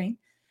sunscreen.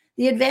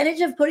 The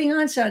advantage of putting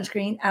on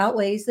sunscreen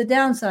outweighs the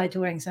downside to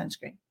wearing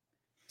sunscreen.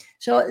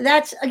 So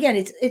that's, again,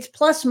 it's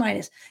plus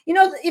minus.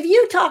 If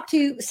you talk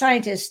to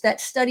scientists that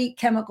study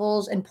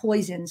chemicals and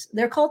poisons,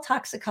 they're called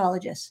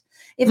toxicologists.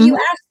 If you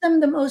ask them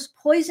the most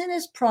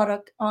poisonous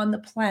product on the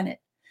planet,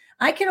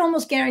 I can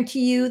almost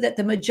guarantee you that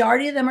the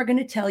majority of them are going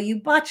to tell you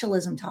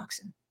botulism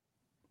toxin.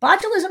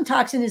 Botulism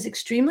toxin is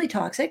extremely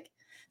toxic.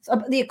 It's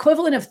the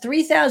equivalent of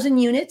 3,000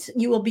 units.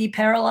 You will be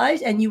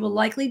paralyzed and you will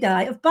likely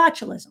die of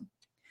botulism.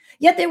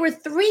 Yet there were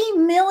 3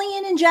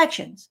 million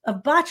injections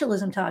of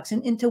botulism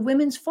toxin into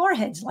women's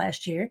foreheads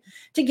last year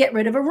to get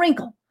rid of a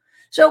wrinkle.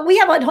 So we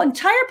have an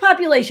entire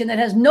population that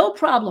has no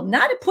problem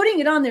not putting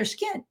it on their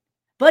skin,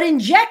 but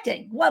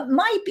injecting what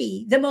might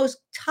be the most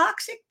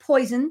toxic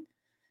poison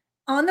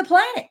on the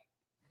planet.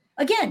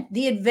 Again,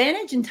 the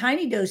advantage in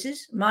tiny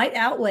doses might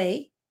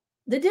outweigh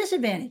the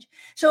disadvantage.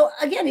 So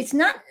again, it's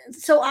not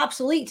so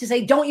obsolete to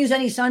say don't use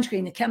any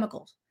sunscreen, the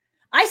chemicals.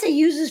 I say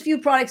use as few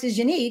products as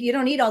you need. You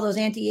don't need all those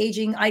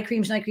anti-aging eye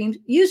creams, night creams.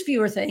 Use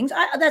fewer things.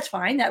 That's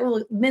fine. That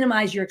will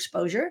minimize your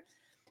exposure.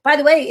 By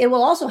the way, it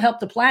will also help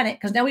the planet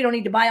because now we don't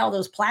need to buy all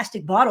those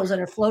plastic bottles that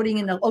are floating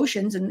in the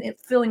oceans and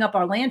filling up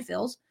our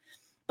landfills.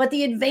 But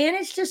the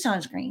advantage to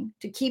sunscreen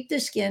to keep the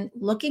skin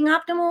looking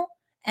optimal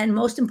and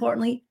most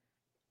importantly,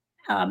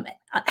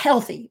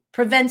 healthy,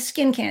 prevents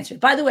skin cancer.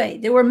 By the way,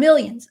 there were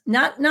millions,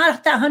 not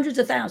hundreds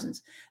of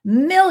thousands,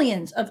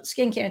 millions of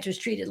skin cancers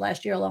treated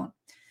last year alone.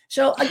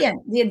 So again,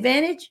 the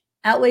advantage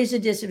outweighs the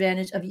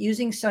disadvantage of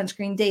using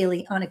sunscreen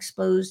daily on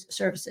exposed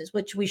surfaces,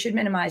 which we should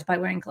minimize by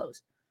wearing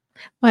clothes.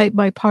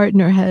 My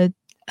partner had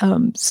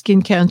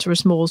skin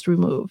cancerous moles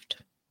removed.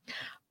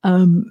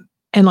 And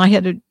I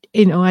had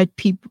I had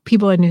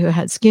people I knew who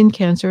had skin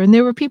cancer, and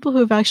there were people who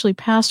have actually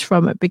passed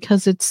from it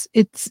because it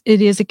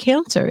is a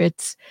cancer.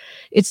 It's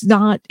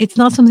not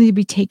something to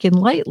be taken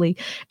lightly.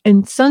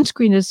 And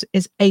sunscreen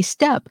is a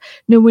step.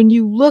 Now, when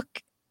you look,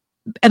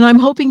 and I'm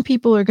hoping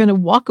people are going to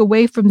walk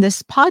away from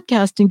this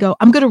podcast and go,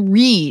 I'm going to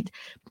read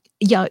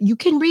yeah, you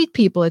can read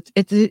people.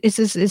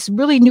 It's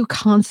really new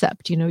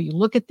concept. You know, you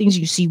look at things,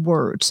 you see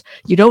words.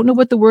 You don't know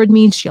what the word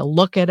means, you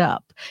look it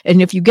up.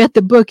 And if you get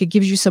the book, it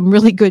gives you some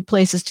really good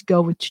places to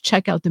go to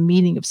check out the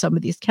meaning of some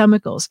of these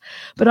chemicals.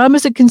 But I'm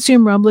as a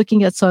consumer, I'm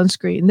looking at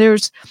sunscreen.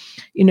 There's,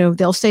 you know,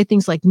 they'll say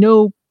things like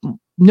no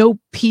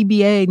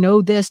PBA,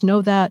 no this,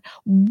 no that.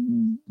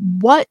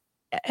 What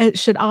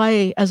should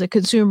I, as a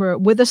consumer,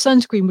 with a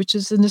sunscreen, which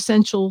is an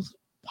essential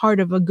part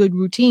of a good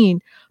routine,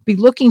 be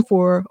looking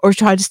for or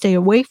try to stay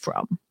away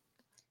from?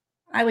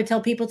 I would tell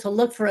people to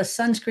look for a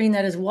sunscreen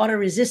that is water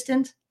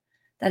resistant,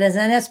 that has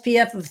an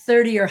SPF of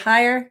 30 or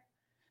higher,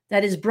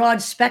 that is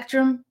broad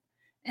spectrum.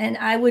 And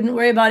I wouldn't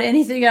worry about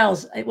anything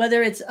else,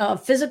 whether it's a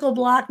physical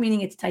block,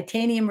 meaning it's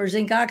titanium or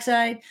zinc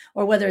oxide,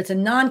 or whether it's a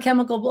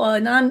non-chemical,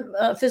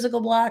 non-physical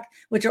block,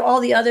 which are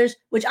all the others,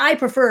 which I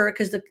prefer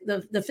because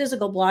the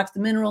physical blocks, the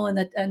mineral and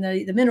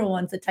the mineral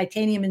ones, the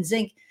titanium and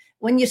zinc,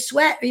 when you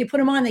sweat or you put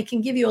them on, they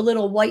can give you a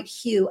little white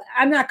hue.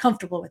 I'm not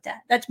comfortable with that.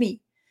 That's me.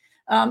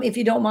 If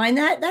you don't mind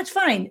that, that's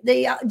fine.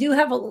 They do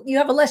have you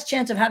have a less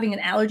chance of having an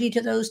allergy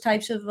to those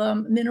types of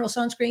mineral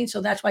sunscreens.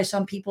 So that's why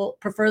some people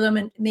prefer them.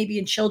 And maybe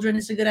in children,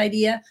 it's a good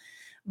idea.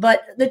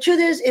 But the truth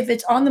is, if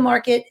it's on the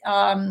market,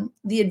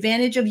 the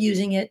advantage of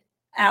using it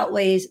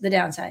outweighs the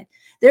downside.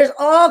 There's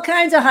all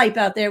kinds of hype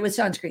out there with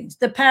sunscreens,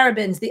 the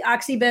parabens, the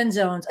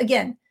oxybenzones.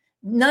 Again,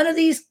 none of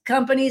these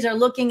companies are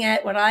looking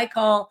at what I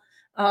call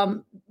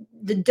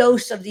the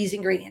dose of these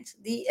ingredients.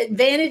 The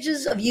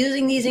advantages of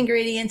using these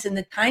ingredients in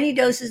the tiny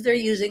doses they're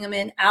using them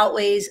in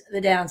outweighs the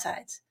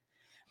downsides.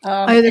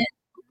 I have,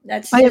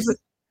 That's I have,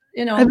 just,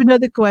 you I have know,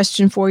 another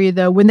question for you,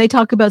 though. When they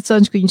talk about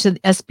sunscreen, you said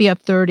SPF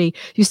 30.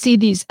 You see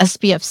these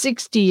SPF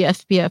 60,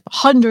 SPF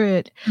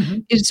 100.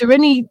 Mhm. Is there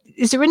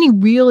any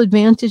real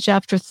advantage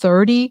after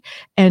 30?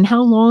 And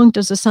how long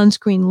does a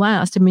sunscreen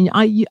last? I mean,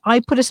 I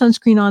put a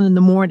sunscreen on in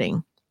the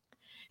morning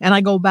and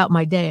I go about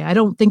my day. I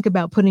don't think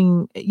about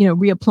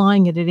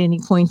reapplying it at any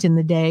point in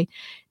the day.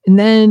 And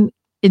then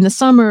in the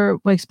summer,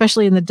 like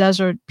especially in the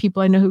desert,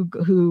 people I know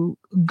who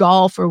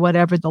golf or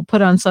whatever, they'll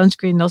put on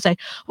sunscreen. They'll say,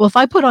 "Well, if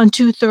I put on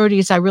two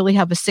 30s, I really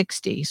have a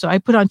 60. So I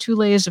put on 2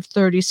 layers of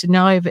 30, so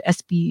now I have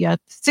SPF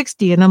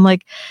 60." And I'm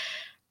like,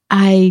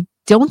 I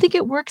don't think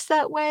it works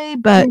that way,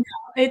 but No,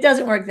 it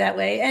doesn't work that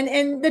way.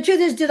 And the truth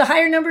is, do the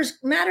higher numbers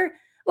matter?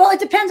 Well, it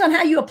depends on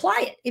how you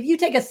apply it. If you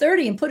take a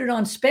 30 and put it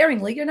on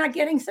sparingly, you're not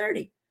getting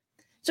 30.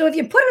 So if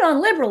you put it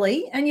on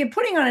liberally and you're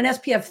putting on an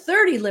SPF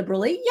 30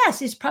 liberally,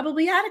 yes, it's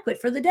probably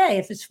adequate for the day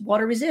if it's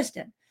water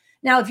resistant.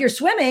 Now, if you're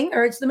swimming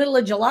or it's the middle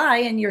of July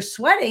and you're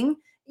sweating,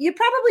 you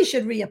probably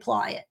should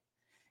reapply it.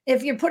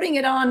 If you're putting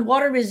it on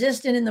water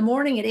resistant in the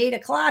morning at 8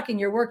 o'clock and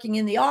you're working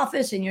in the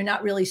office and you're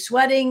not really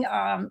sweating,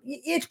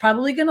 it's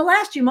probably going to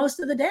last you most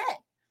of the day.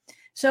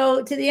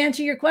 So to the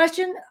answer your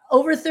question,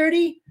 over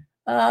 30,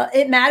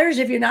 it matters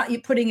if you're not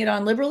putting it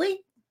on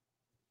liberally,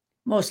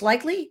 most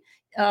likely.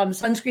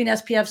 Sunscreen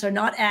SPFs are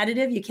not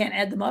additive. You can't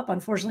add them up.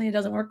 Unfortunately, it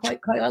doesn't work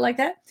quite like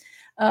that.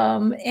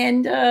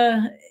 And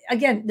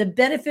again, the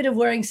benefit of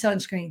wearing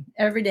sunscreen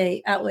every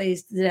day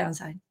outweighs the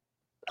downside.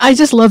 I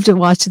just loved it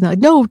watching that.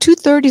 No,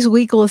 230s will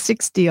equal a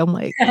 60. I'm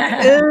like,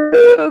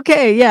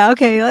 okay, yeah,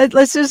 okay.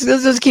 Let's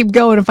just keep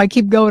going. If I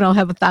keep going, I'll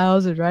have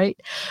 1,000, right?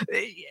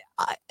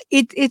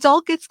 It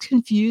all gets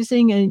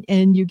confusing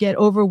and you get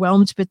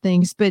overwhelmed with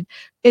things. But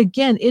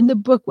again, in the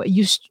book,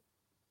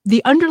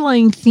 the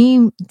underlying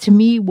theme to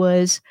me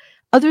was,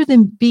 other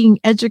than being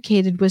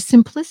educated, was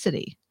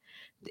simplicity.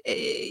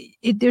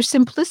 There's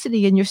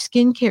simplicity in your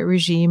skincare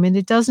regime, and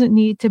it doesn't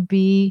need to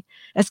be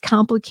as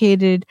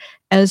complicated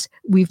as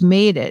we've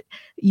made it.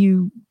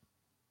 You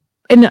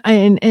and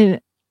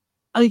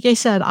like I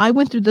said, I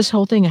went through this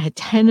whole thing. I had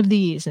 10 of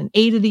these and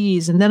 8 of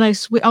these, and then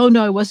oh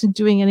no, I wasn't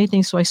doing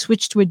anything, so I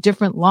switched to a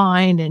different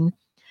line, and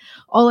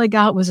all I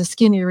got was a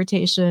skin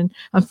irritation.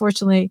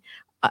 Unfortunately,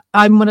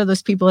 I'm one of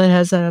those people that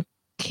has a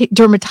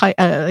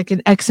dermatitis, like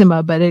an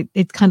eczema, but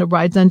it kind of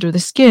rides under the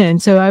skin.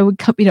 So I would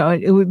come,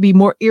 it would be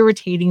more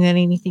irritating than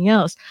anything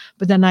else.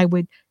 But then I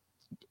would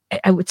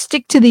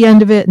stick to the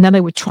end of it, and then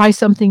I would try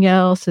something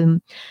else,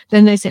 and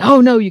then they say,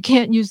 "Oh no, you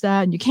can't use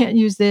that, and you can't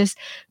use this."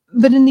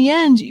 But in the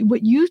end,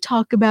 what you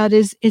talk about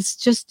is it's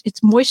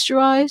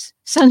moisturize,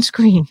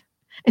 sunscreen,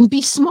 and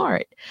be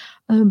smart.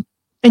 Um,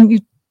 and you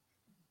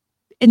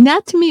and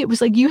that to me, it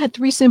was like you had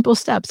 3 simple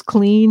steps: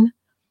 clean,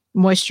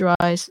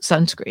 moisturize,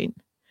 sunscreen.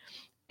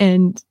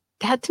 And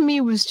that to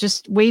me was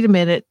just, wait a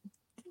minute,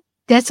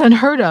 that's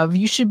unheard of.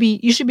 You should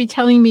be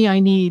telling me I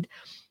need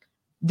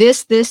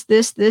this, this,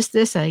 this, this,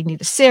 this. I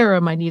need a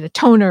serum, I need a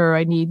toner,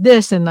 I need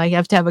this, and I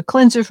have to have a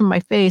cleanser for my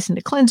face and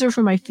a cleanser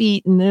for my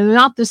feet, and they're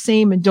not the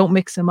same, and don't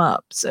mix them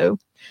up. So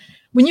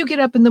when you get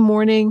up in the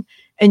morning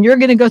and you're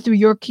going to go through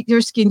your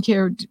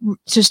skincare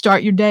to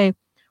start your day,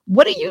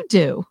 what do you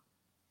do?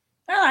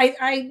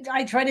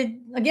 I try to,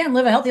 again,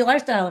 live a healthy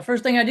lifestyle. The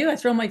first thing I do, I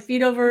throw my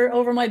feet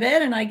over my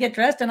bed and I get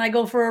dressed and I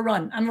go for a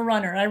run. I'm a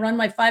runner. I run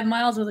my 5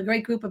 miles with a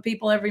great group of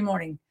people every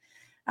morning.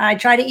 I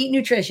try to eat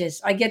nutritious.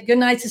 I get good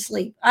nights of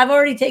sleep. I've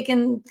already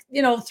taken,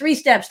 3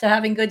 steps to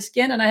having good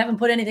skin, and I haven't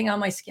put anything on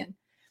my skin.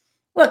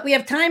 Look, we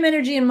have time,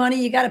 energy, and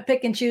money. You got to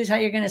pick and choose how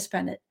you're going to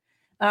spend it.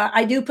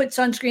 I do put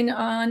sunscreen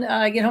on.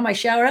 I get home, I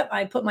shower up.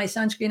 I put my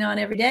sunscreen on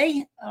every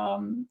day.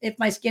 If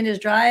my skin is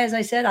dry, as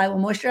I said, I will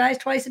moisturize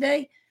twice a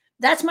day.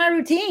 That's my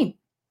routine.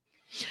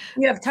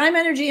 You have time,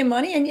 energy, and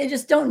money, and you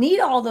just don't need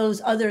all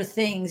those other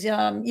things.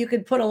 You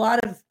could put a lot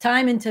of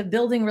time into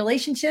building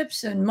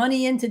relationships and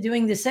money into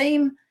doing the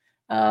same.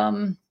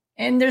 And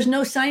there's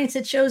no science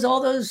that shows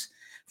all those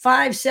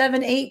 5,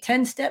 7, 8,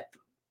 10 step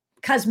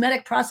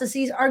cosmetic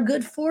processes are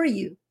good for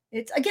you.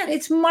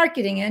 It's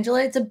marketing,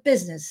 Angela. It's a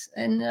business,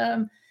 and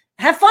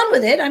have fun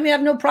with it. I mean, I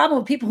have no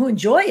problem with people who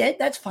enjoy it.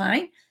 That's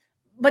fine,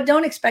 but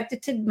don't expect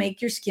it to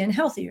make your skin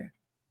healthier.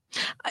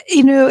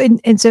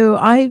 And so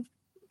I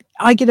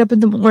get up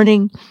in the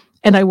morning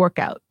and I work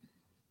out.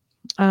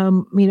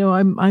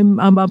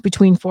 I'm up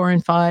between 4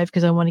 and 5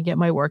 because I want to get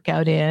my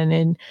workout in,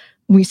 and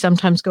we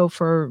sometimes go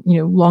for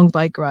long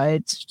bike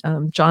rides.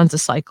 John's a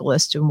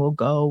cyclist, and we'll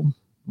go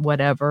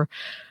whatever.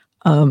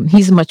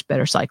 He's a much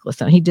better cyclist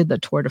than he did the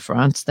Tour de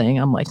France thing.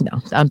 I'm like,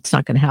 no, that's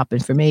not going to happen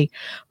for me.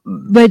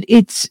 But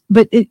it's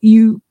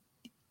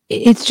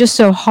just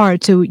so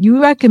hard. So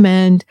you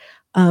recommend,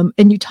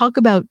 and you talk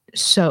about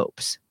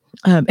soaps.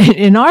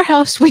 In our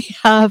house,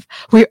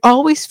 we're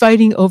always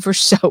fighting over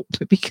soap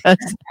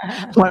because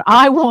what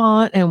I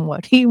want and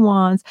what he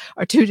wants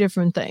are two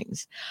different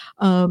things.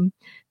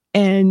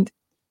 And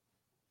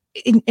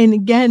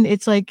again,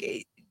 it's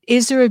like,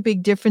 is there a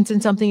big difference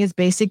in something as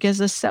basic as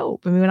a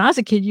soap? I mean, when I was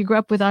a kid, you grew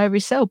up with Ivory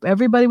soap.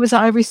 Everybody was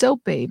Ivory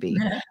soap baby.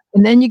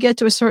 And then you get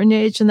to a certain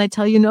age and they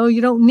tell you, no,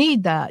 you don't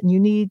need that. And you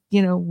need,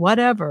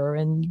 whatever.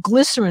 And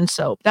glycerin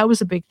soap. That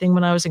was a big thing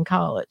when I was in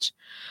college.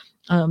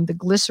 The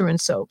glycerin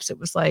soaps. It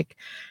was like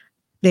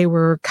they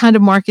were kind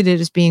of marketed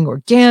as being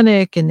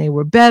organic and they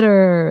were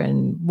better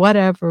and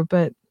whatever.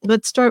 But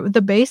let's start with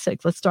the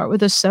basics. Let's start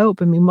with a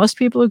soap. I mean, most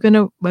people are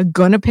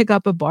gonna pick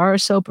up a bar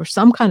of soap or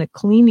some kind of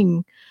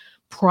cleaning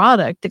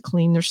product to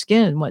clean their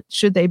skin. What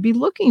should they be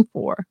looking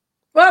for?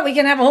 Well, we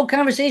can have a whole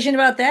conversation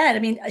about that. I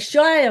mean,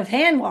 shy of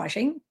hand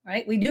washing,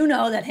 right? We do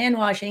know that hand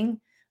washing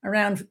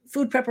around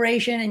food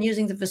preparation and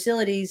using the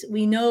facilities,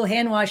 we know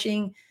hand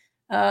washing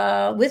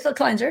with a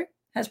cleanser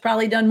has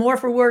probably done more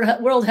for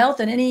world health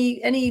than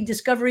any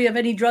discovery of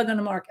any drug on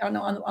the market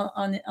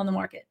on the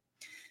market.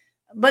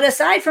 But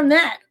aside from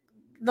that,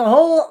 the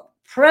whole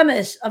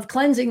premise of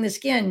cleansing the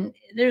skin,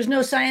 there's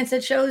no science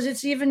that shows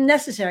it's even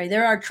necessary.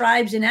 There are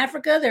tribes in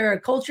Africa, there are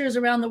cultures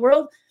around the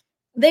world.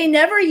 They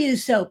never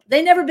use soap.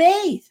 They never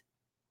bathe.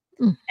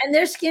 And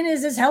their skin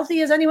is as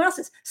healthy as anyone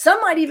else's. Some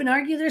might even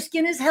argue their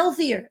skin is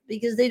healthier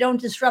because they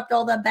don't disrupt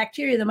all that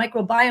bacteria, the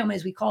microbiome,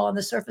 as we call on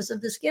the surface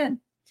of the skin.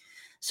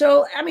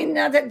 So, I mean,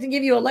 not to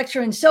give you a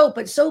lecture in soap,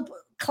 but soap,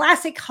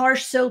 classic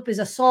harsh soap is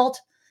a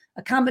salt,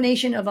 a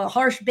combination of a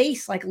harsh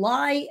base like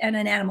lye and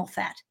an animal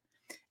fat.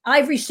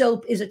 Ivory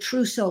soap is a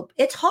true soap.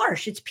 It's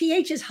harsh. Its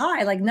pH is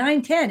high, like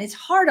 9, 10. It's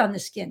hard on the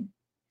skin.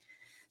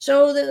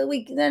 So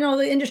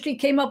the industry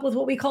came up with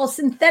what we call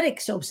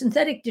synthetic soap,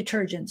 synthetic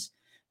detergents.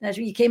 That's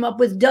where you came up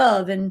with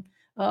Dove and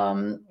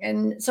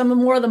some of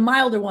more of the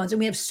milder ones. And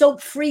we have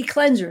soap-free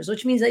cleansers,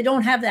 which means they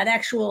don't have that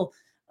actual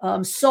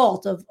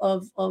salt of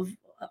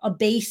a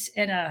base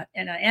and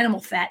an animal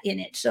fat in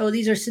it. So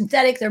these are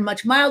synthetic. They're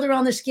much milder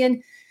on the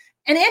skin.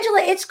 And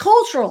Angela, it's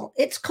cultural.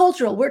 It's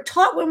cultural. We're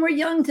taught when we're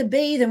young to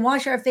bathe and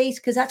wash our face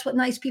because that's what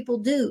nice people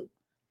do.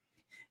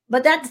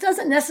 But that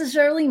doesn't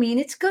necessarily mean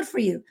it's good for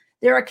you.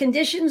 There are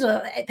conditions,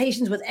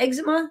 patients with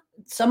eczema.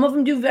 Some of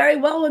them do very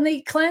well when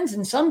they cleanse,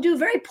 and some do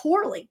very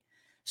poorly.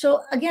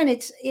 So again,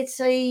 it's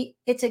a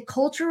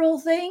cultural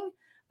thing.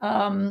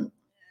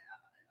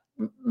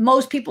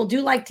 Most people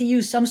do like to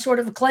use some sort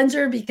of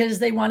cleanser because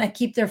they want to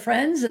keep their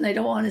friends and they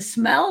don't want to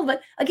smell.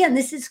 But again,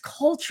 this is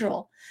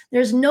cultural.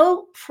 There's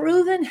no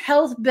proven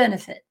health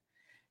benefit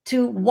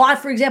to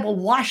for example,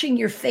 washing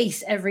your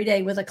face every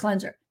day with a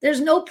cleanser. There's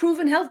no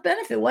proven health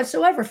benefit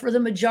whatsoever for the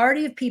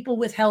majority of people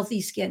with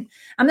healthy skin.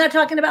 I'm not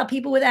talking about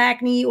people with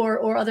acne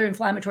or other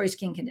inflammatory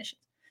skin conditions.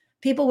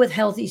 People with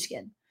healthy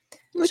skin.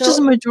 Which is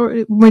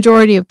a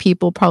majority of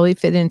people probably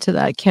fit into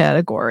that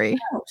category.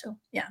 I hope so.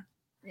 Yeah.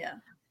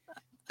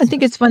 I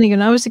think it's funny.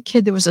 When I was a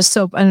kid, there was a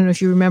soap. I don't know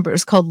if you remember. It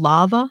was called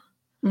Lava.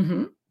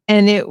 Mm-hmm.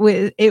 And it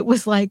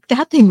was like,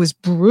 that thing was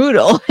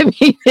brutal. I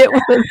mean, it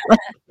was like,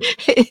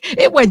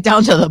 it went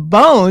down to the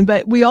bone,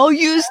 but we all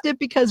used it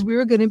because we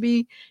were going to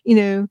be,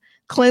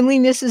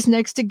 cleanliness is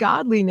next to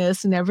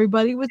godliness, and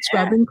everybody would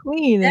scrub and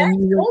clean. That's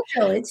and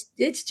cultural.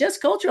 It's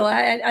just cultural.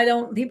 I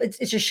don't,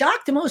 it's a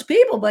shock to most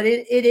people, but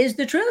it is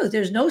the truth.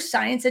 There's no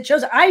science that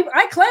shows.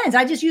 I cleanse.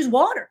 I just use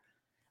water.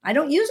 I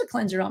don't use a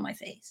cleanser on my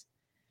face.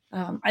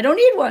 I don't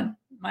need one.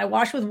 I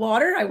wash with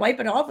water. I wipe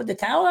it off with the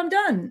towel. I'm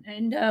done.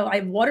 And I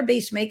have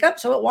water-based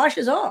makeup, so it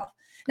washes off.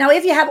 Now,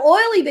 if you have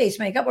oily-based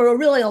makeup or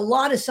really a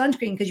lot of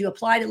sunscreen because you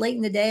applied it late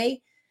in the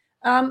day,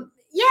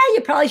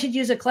 you probably should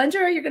use a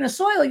cleanser, or you're going to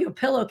soil your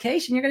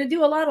pillowcase and you're going to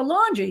do a lot of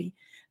laundry.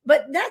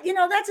 But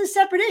that's a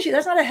separate issue.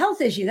 That's not a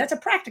health issue. That's a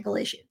practical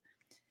issue.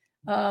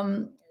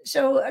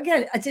 So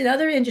again, it's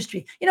another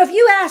industry. If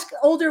you ask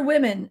older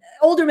women,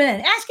 older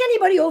men, ask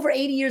anybody over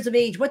 80 years of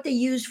age what they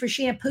used for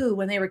shampoo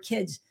when they were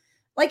kids.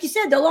 Like you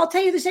said, they'll all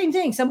tell you the same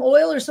thing: some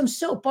oil or some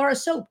soap, bar of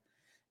soap.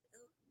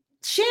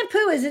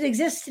 Shampoo as it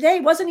exists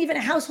today wasn't even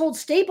a household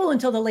staple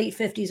until the late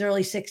 50s,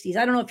 early 60s.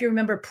 I don't know if you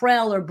remember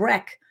Prel or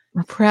Breck.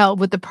 Prel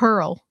with the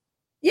pearl.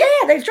 Yeah,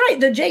 that's right.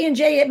 The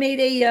J&J, it made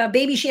a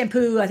baby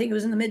shampoo. I think it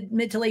was in the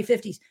mid to late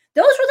 50s.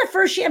 Those were the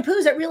first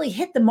shampoos that really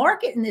hit the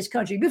market in this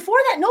country. Before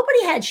that,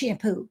 nobody had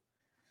shampoo.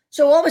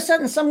 So all of a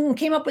sudden, someone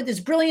came up with this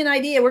brilliant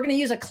idea. We're going to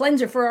use a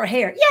cleanser for our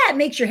hair. Yeah, it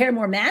makes your hair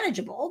more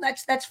manageable.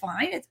 That's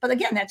fine. But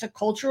again, that's a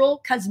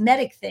cultural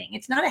cosmetic thing.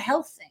 It's not a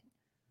health thing.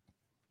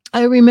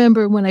 I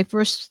remember when I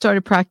first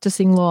started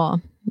practicing law,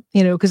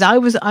 because I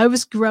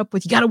was grew up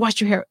with, you got to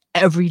wash your hair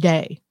every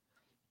day.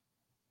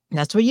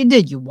 That's what you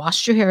did. You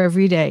washed your hair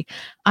every day.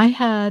 I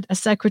had a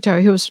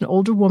secretary who was an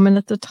older woman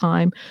at the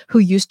time who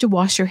used to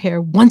wash her hair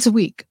once a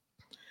week.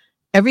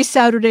 Every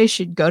Saturday,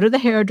 she'd go to the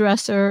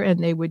hairdresser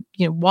and they would,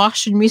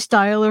 wash and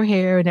restyle her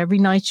hair. And every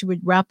night she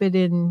would wrap it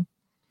in,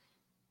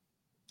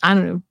 I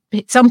don't know,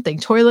 something,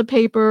 toilet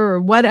paper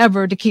or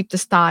whatever to keep the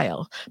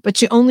style. But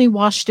she only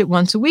washed it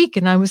once a week.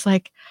 And I was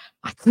like,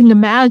 I couldn't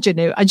imagine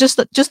it. Just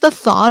the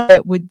thought of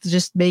it would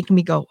just make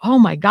me go, oh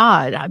my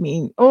God. I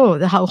mean,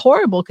 how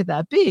horrible could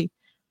that be?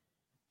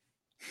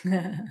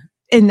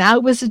 And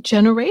that was a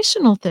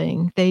generational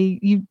thing.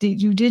 You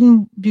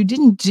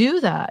didn't do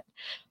that.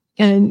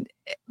 And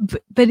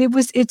but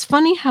it's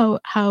funny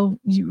how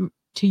you,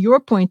 to your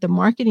point, the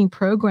marketing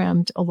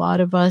programmed a lot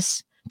of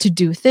us to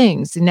do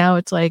things. And now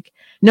it's like,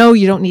 no,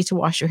 you don't need to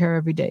wash your hair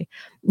every day.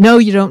 No,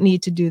 you don't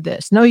need to do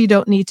this. No, you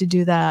don't need to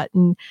do that.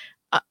 And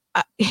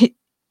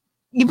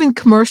even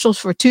commercials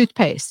for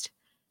toothpaste,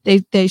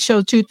 they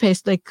show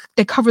toothpaste, they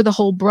cover the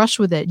whole brush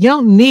with it. You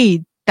don't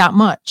need that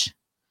much.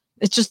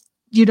 It's just,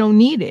 you don't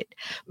need it.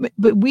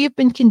 But we have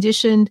been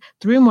conditioned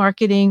through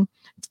marketing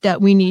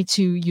that we need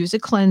to use a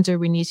cleanser,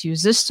 we need to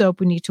use this soap,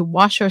 we need to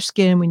wash our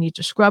skin, we need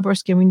to scrub our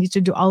skin, we need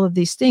to do all of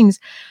these things.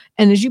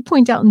 And as you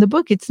point out in the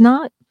book, it's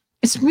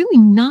really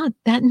not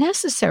that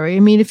necessary. I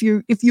mean, if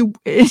you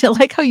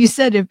like how you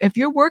said, if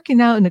you're working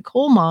out in a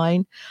coal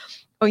mine,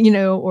 or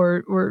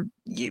or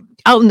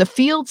out in the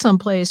field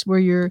someplace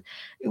where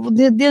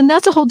then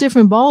that's a whole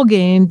different ball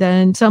game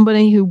than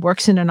somebody who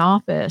works in an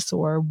office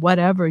or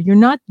whatever. You're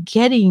not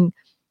getting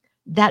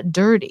that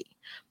dirty.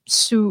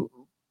 So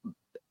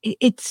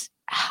it's,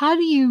 how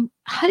do you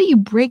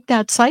break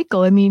that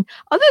cycle? I mean,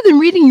 other than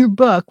reading your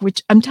book,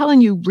 which I'm telling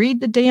you,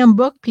 read the damn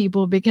book,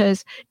 people,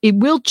 because it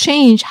will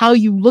change how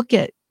you look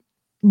at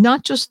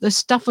not just the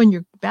stuff on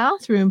your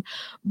bathroom,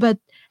 but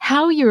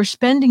how you're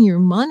spending your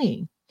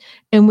money.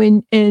 And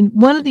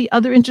one of the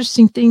other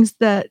interesting things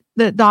that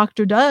the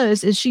doctor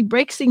does is she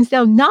breaks things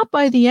down not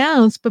by the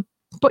ounce, but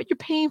you're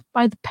paying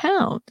by the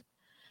pound.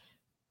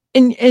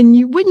 And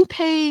you wouldn't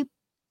pay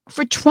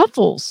for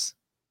truffles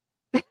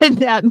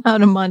that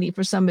amount of money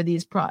for some of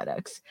these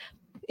products.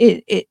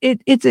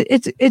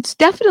 It's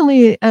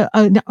definitely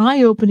an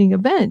eye-opening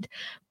event.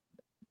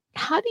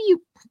 How do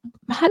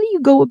you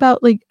go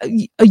about, like,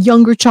 a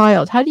younger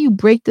child? How do you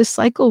break this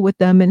cycle with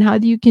them, and how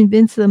do you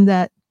convince them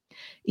that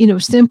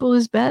simple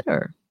is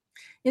better?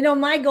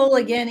 My goal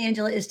again,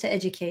 Angela, is to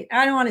educate.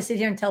 I don't want to sit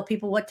here and tell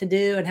people what to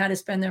do and how to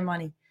spend their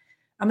money.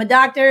 I'm a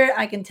doctor.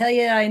 I can tell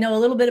you, I know a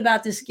little bit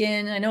about the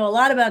skin. I know a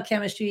lot about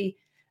chemistry,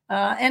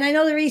 and I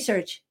know the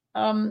research.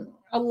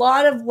 A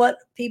lot of what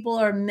people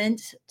are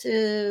meant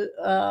to,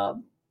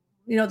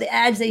 the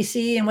ads they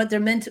see and what they're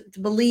meant to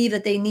believe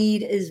that they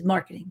need is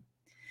marketing.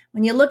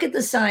 When you look at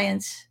the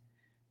science,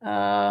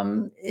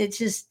 it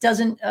just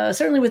doesn't,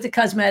 certainly with the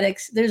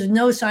cosmetics, there's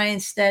no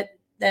science that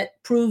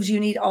proves you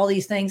need all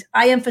these things.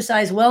 I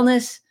emphasize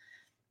wellness.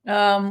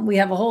 We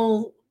have a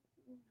whole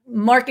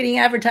marketing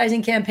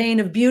advertising campaign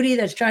of beauty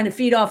that's trying to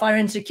feed off our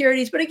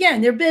insecurities. But again,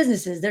 they're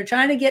businesses. They're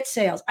trying to get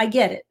sales. I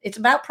get it. It's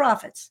about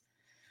profits.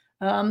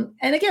 And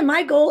again,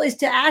 my goal is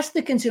to ask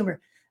the consumer,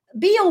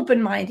 be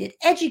open-minded,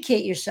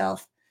 educate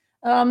yourself.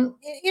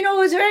 It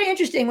was very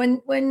interesting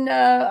when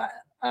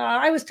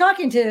I was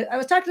talking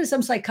to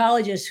some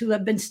psychologists who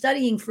have been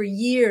studying for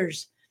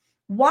years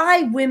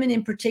why women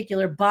in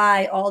particular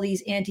buy all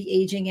these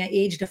anti-aging and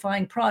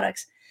age-defying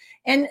products.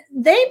 And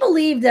they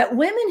believe that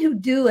women who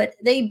do it,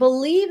 they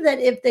believe that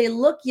if they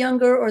look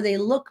younger or they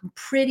look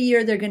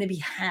prettier, they're going to be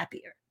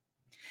happier.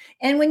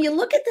 And when you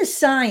look at the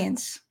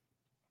science,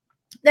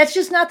 that's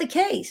just not the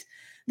case.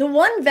 The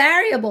one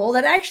variable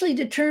that actually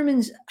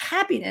determines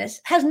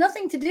happiness has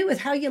nothing to do with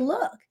how you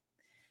look.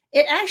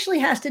 It actually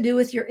has to do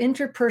with your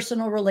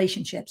interpersonal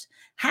relationships.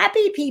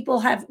 Happy people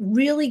have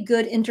really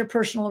good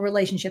interpersonal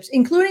relationships,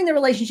 including the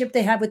relationship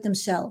they have with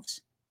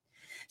themselves.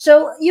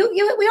 So we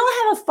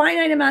all have a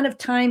finite amount of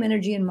time,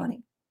 energy, and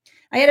money.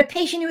 I had a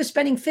patient who was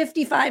spending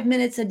 55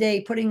 minutes a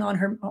day putting on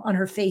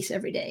her face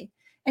every day.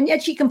 And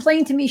yet she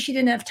complained to me she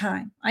didn't have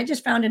time. I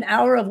just found an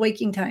hour of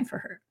waking time for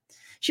her.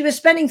 She was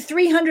spending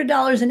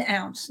 $300 an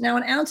ounce. Now,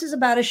 an ounce is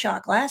about a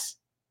shot glass.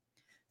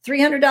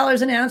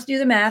 $300 an ounce, do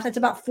the math. That's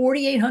about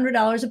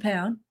 $4,800 a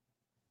pound.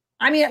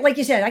 I mean, like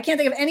you said, I can't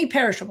think of any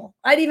perishable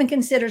I'd even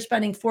consider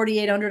spending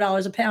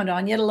 $4,800 a pound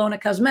on, yet alone a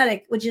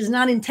cosmetic, which is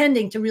not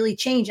intending to really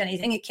change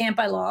anything. It can't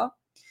by law.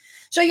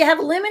 So you have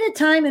limited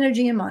time,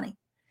 energy, and money.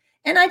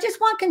 And I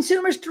just want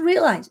consumers to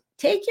realize,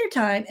 take your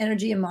time,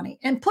 energy, and money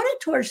and put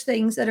it towards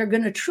things that are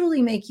going to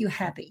truly make you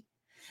happy.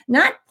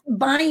 Not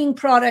buying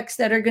products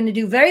that are going to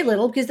do very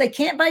little because they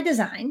can't by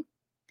design,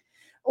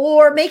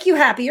 or make you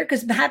happier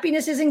because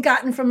happiness isn't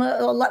gotten from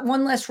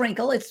one less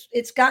wrinkle.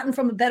 It's gotten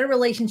from a better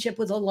relationship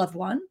with a loved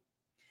one.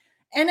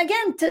 And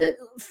again, to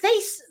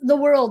face the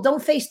world,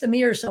 don't face the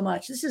mirror so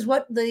much. This is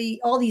what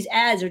all these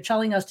ads are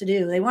telling us to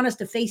do. They want us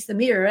to face the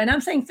mirror, and I'm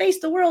saying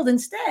face the world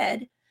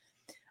instead.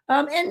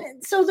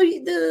 And so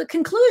the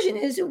conclusion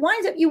is you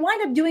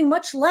wind up doing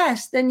much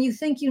less than you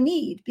think you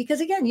need, because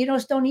again, you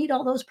just don't need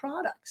all those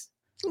products.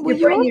 Well,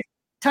 You're putting your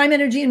time,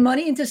 energy, and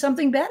money into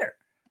something better.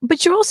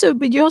 but you also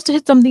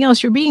hit something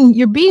else. You're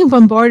being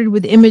bombarded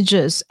with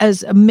images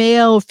as a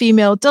male,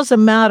 female, it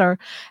doesn't matter.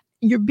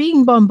 You're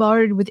being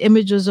bombarded with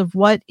images of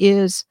what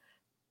is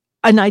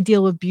an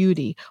ideal of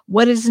beauty,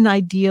 what is an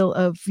ideal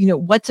of,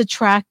 what's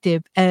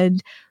attractive.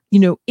 And,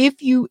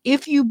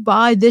 if you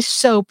buy this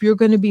soap, you're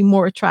going to be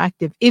more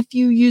attractive. If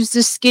you use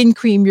this skin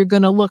cream, you're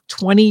going to look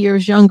 20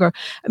 years younger.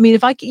 I mean,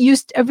 if I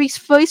used every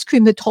face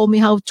cream that told me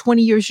how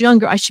 20 years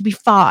younger, I should be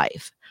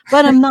 5,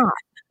 but I'm not.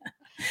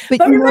 But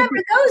remember,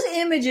 those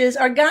images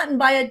are gotten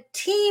by a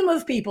team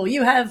of people.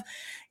 You have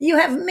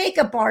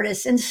makeup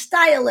artists and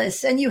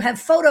stylists, and you have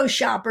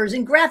photoshoppers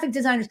and graphic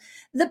designers.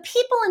 The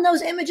people in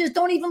those images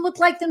don't even look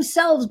like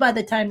themselves by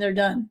the time they're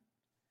done.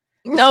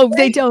 No, right?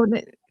 They don't.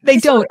 They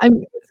don't.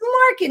 It's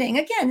marketing.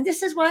 Again,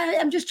 this is why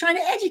I'm just trying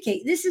to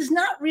educate. This is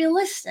not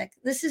realistic.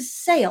 This is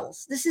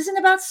sales. This isn't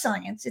about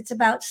science. It's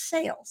about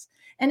sales.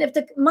 And if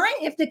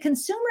the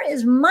consumer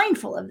is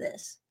mindful of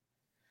this,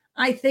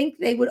 I think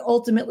they would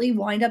ultimately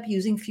wind up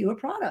using fewer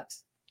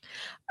products.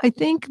 I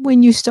think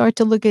when you start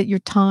to look at your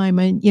time,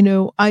 and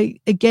you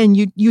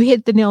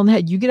hit the nail on the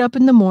head. You get up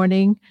in the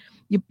morning,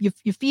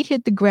 your feet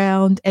hit the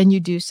ground, and you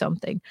do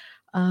something.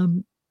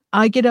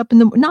 I get up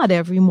not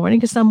every morning,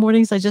 because some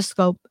mornings I just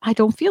go, I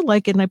don't feel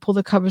like it, and I pull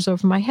the covers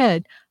over my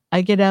head.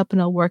 I get up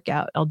and I'll work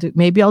out.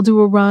 Maybe I'll do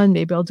a run,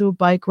 maybe I'll do a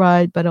bike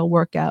ride, but I'll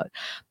work out.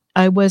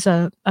 I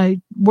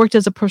worked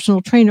as a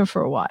personal trainer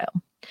for a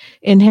while,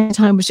 and half the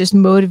time was just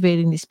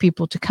motivating these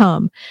people to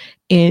come.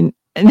 And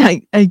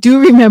I do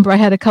remember I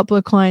had a couple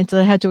of clients that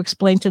I had to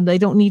explain to them they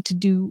don't need to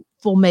do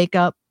full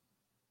makeup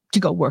to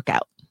go work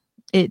out.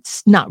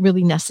 It's not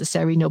really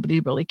necessary. Nobody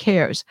really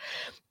cares.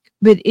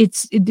 But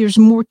there's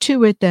more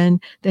to it than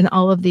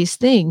all of these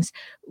things.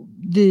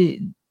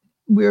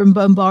 We're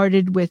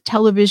bombarded with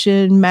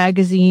television,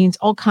 magazines,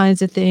 all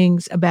kinds of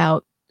things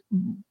about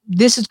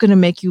this is going to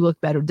make you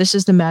look better. This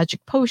is the magic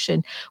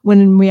potion.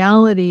 When in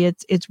reality,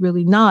 it's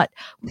really not.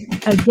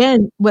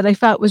 Again, what I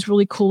thought was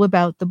really cool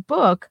about the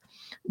book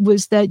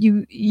was that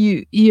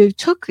you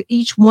took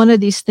each one of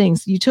these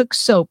things. You took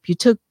soap, you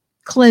took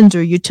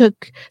cleanser, you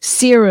took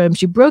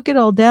serums, you broke it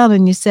all down,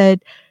 and you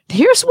said,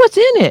 here's what's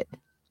in it.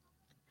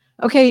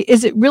 Okay,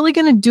 is it really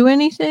going to do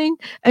anything?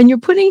 And you're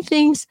putting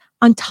things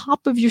on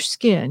top of your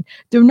skin.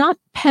 They're not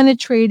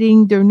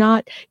penetrating. They're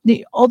not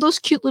all those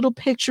cute little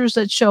pictures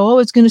that show,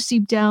 it's going to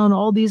seep down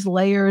all these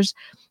layers.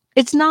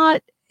 It's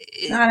not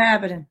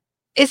happening.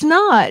 It's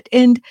not.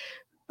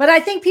 But I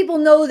think people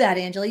know that,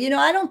 Angela.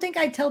 I don't think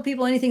I tell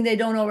people anything they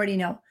don't already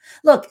know.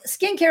 Look,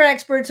 skincare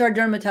experts are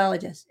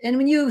dermatologists. And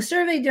when you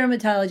survey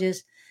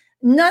dermatologists,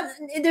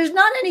 there's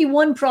not any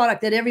one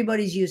product that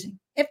everybody's using.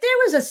 If there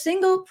was a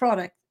single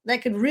product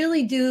that could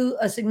really do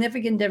a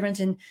significant difference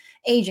in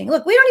aging.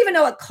 Look, we don't even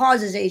know what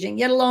causes aging,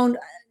 yet alone,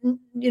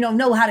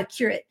 know how to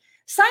cure it.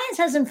 Science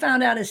hasn't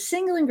found out a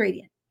single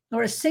ingredient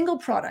or a single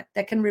product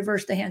that can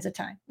reverse the hands of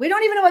time. We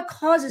don't even know what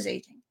causes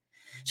aging.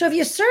 So if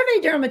you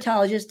survey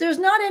dermatologists, there's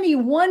not any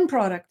one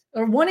product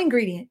or one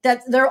ingredient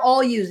that they're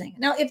all using.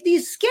 Now, if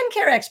these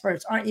skincare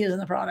experts aren't using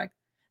the product,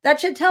 that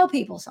should tell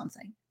people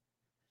something.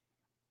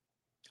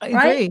 I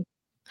agree.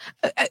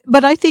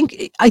 But I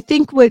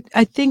think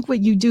what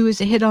you do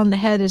is a hit on the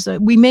head is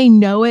we may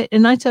know it.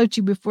 And I told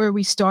you before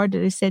we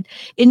started, I said,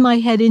 in my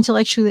head,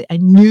 intellectually, I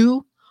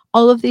knew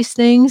all of these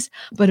things,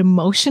 but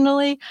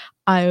emotionally,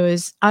 I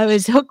was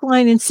hook,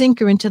 line, and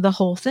sinker into the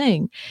whole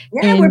thing.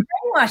 Yeah, we're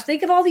brainwashed.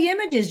 Think of all the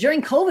images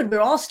during COVID.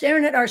 We're all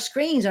staring at our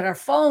screens, at our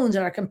phones,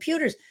 at our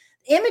computers.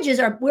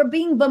 We're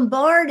being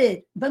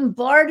bombarded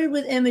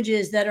with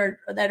images that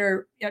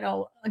are,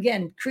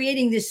 again,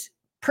 creating this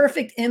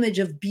perfect image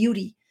of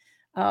beauty.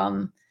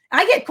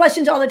 I get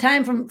questions all the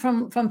time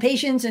from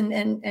patients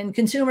and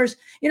consumers.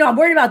 I'm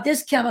worried about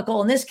this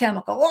chemical and this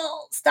chemical.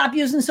 Well, stop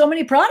using so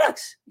many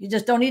products. You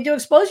just don't need to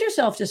expose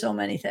yourself to so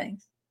many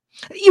things.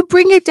 You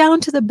bring it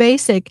down to the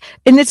basic,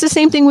 and it's the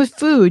same thing with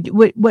food.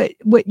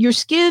 What your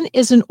skin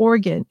is an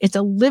organ. It's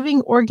a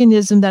living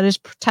organism that is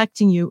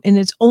protecting you, and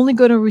it's only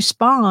going to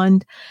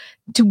respond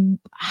to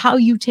how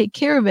you take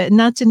care of it. And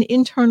that's an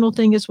internal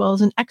thing as well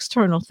as an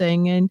external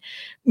thing. And,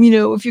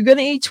 if you're going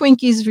to eat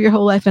Twinkies for your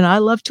whole life, and I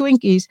love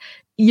Twinkies,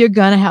 you're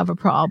going to have a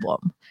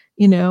problem,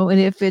 and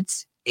if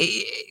it's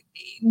I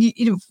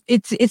you know,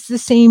 it's the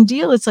same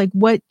deal. It's like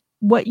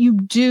what you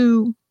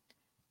do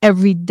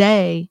every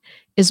day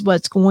is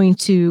what's going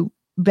to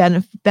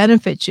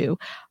benefit you.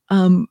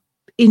 Um,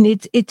 and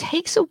it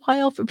takes a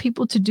while for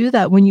people to do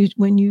that. When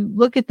you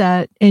look at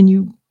that and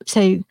you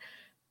say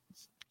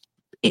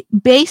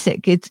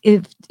basic, it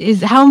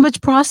is how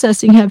much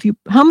processing have you,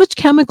 how much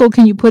chemical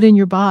can you put in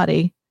your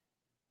body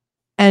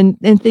and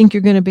think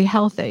you're going to be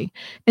healthy.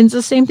 And it's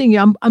the same thing.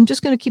 I'm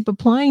just going to keep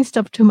applying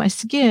stuff to my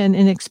skin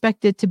and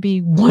expect it to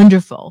be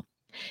wonderful.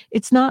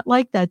 It's not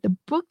like that. The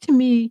book to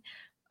me,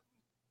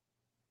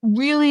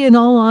 really, in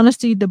all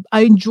honesty,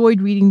 I enjoyed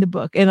reading the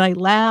book, and I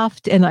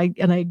laughed, and I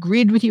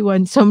agreed with you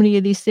on so many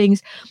of these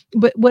things.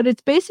 But what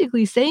it's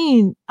basically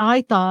saying,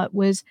 I thought,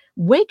 was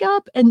wake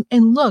up and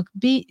look,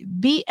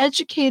 be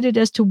educated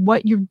as to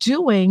what you're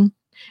doing,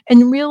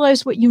 and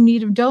realize what you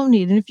need or don't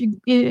need. And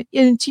if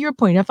and to your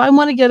point, if I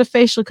want to get a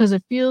facial because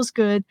it feels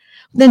good,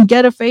 then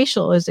get a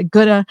facial. Is it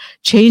gonna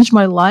change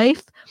my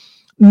life?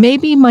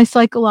 Maybe my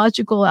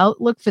psychological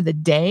outlook for the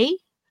day,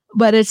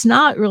 but it's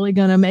not really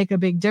going to make a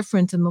big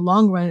difference in the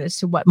long run as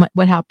to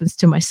what happens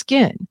to my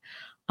skin.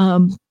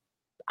 Um,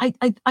 I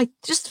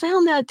just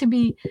found that to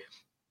be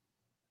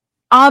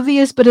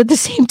obvious, but at the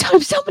same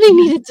time, somebody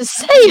needed to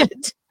say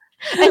it.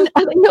 And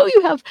I know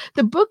you have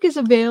the book is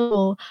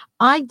available.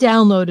 I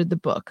downloaded the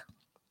book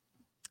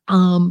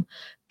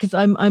because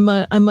I'm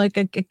like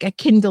a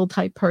Kindle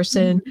type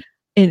person,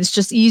 and it's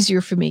just easier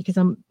for me because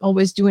I'm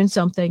always doing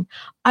something.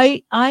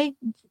 I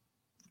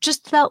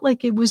just felt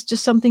like it was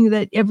just something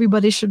that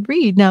everybody should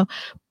read. Now,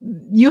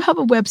 you have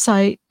a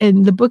website,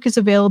 and the book is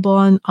available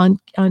on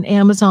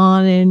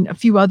Amazon and a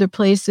few other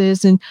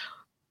places. And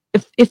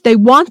if they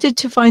wanted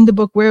to find the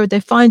book, where would they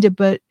find it?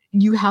 But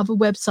you have a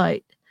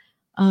website.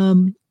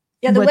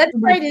 Yeah, the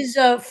website is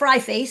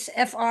Fryface,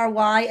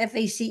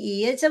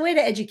 Fryface. It's a way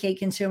to educate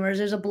consumers.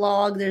 There's a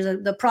blog. There's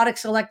the product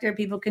selector.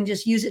 People can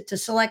just use it to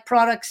select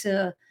products.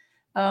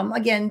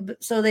 Again,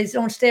 so they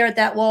don't stare at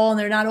that wall and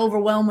they're not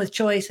overwhelmed with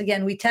choice.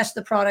 Again, we test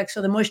the products.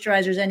 So the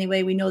moisturizers,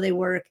 anyway, we know they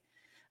work.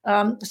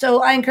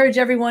 So I encourage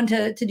everyone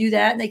to do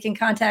that, and they can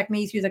contact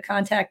me through the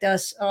contact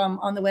us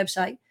on the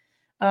website.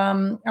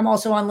 I'm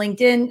also on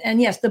LinkedIn, and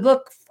yes, the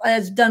book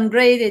has done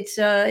great.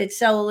 It's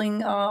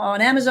selling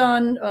on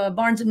Amazon,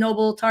 Barnes and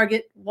Noble,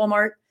 Target,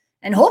 Walmart,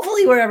 and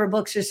hopefully wherever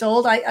books are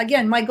sold.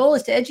 Again, my goal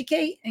is to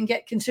educate and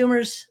get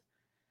consumers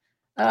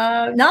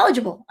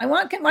knowledgeable. I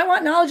want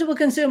knowledgeable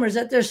consumers,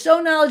 that they're so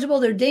knowledgeable,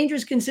 they're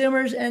dangerous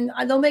consumers, and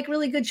they'll make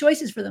really good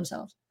choices for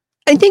themselves.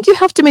 I think you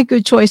have to make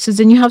good choices,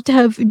 and you have to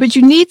have, but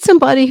you need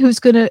somebody who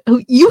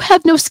you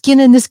have no skin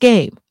in this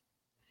game.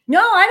 No,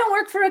 I don't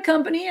work for a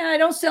company. I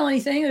don't sell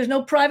anything. There's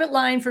no private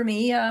line for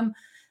me. In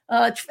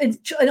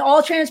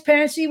all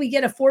transparency, we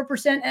get a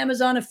 4%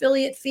 Amazon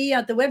affiliate fee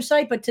at the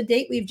website, but to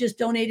date, we've just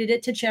donated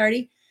it to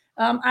charity.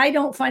 I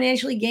don't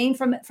financially gain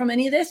from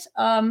any of this.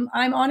 I'm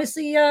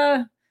honestly,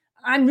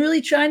 I'm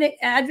really trying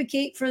to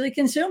advocate for the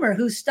consumer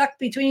who's stuck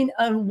between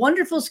a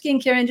wonderful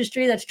skincare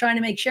industry that's trying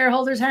to make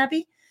shareholders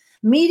happy,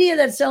 media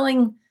that's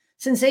selling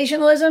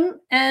sensationalism,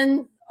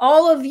 and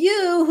all of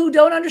you who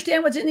don't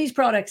understand what's in these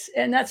products.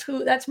 And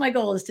that's my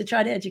goal, is to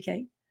try to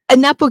educate.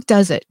 And that book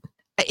does it.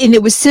 And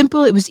it was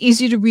simple. It was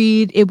easy to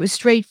read. It was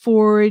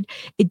straightforward.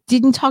 It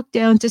didn't talk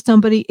down to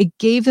somebody. It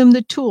gave them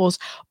the tools.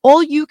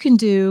 All you can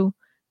do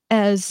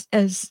as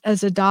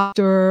a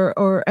doctor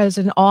or as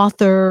an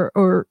author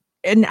or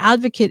an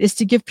advocate is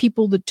to give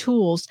people the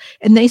tools,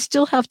 and they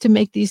still have to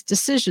make these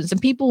decisions.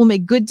 And people will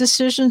make good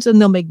decisions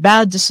and they'll make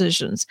bad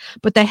decisions,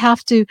 but they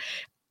have to.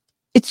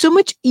 It's so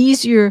much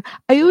easier.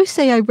 I always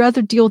say I'd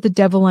rather deal with the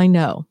devil I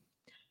know.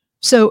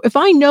 So if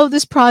I know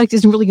this product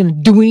isn't really going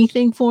to do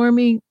anything for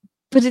me,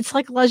 but it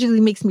psychologically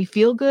makes me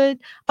feel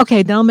good,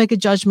 okay, then I'll make a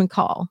judgment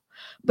call.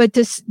 But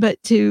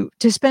to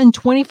spend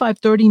 25,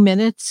 30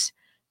 minutes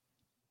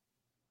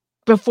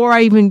before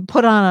I even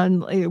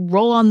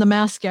roll on the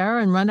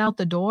mascara and run out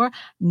the door,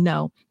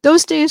 no.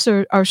 Those days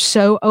are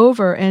so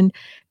over. And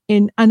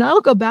I'll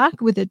go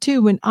back with it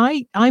too. When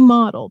I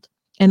modeled,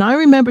 and I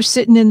remember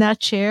sitting in that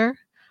chair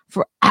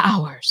for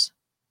hours.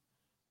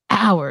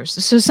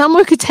 So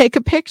someone could take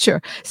a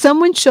picture.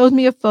 Someone showed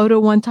me a photo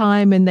one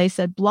time and they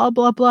said, blah,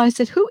 blah, blah. I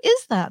said, who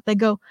is that? They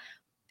go,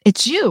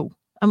 it's you.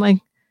 I'm like,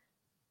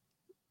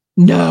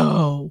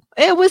 no,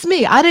 it was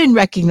me. I didn't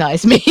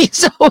recognize me.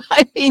 So,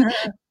 I mean,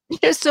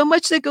 there's so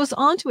much that goes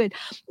on to it.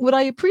 What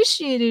I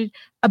appreciated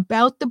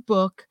about the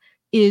book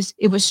is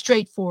it was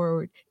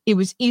straightforward. It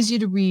was easy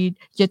to read.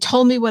 You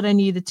told me what I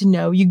needed to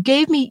know. You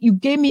gave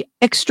me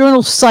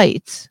external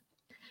sites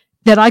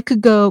that I could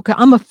go.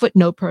 I'm a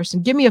footnote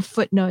person. Give me a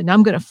footnote and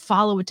I'm going to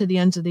follow it to the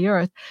ends of the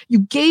earth.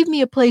 You gave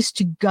me a place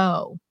to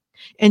go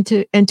and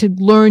to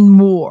learn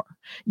more.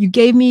 You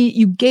gave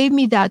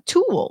me that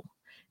tool.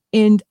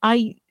 And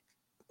I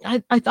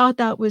thought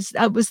that was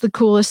the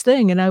coolest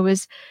thing. And I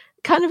was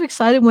kind of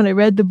excited when I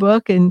read the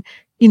book and,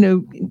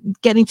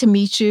 getting to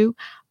meet you.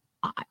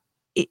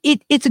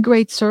 it's a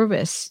great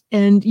service,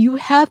 and you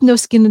have no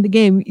skin in the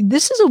game.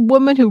 This is a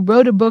woman who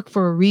wrote a book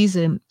for a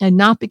reason, and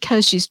not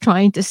because she's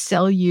trying to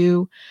sell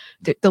you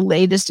the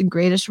latest and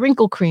greatest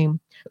wrinkle cream.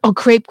 Oh,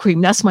 crepe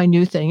cream. That's my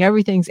new thing.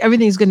 Everything's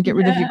going to get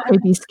rid of your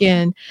crepey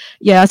skin.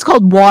 Yeah, it's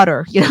called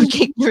water.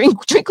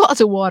 Drink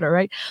lots of water,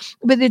 right?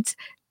 But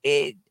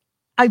I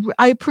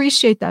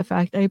appreciate that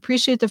fact. I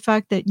appreciate the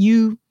fact that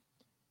you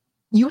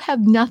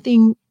have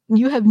nothing,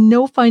 you have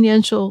no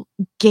financial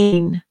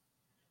gain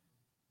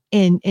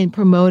in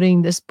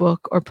promoting this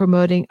book or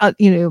promoting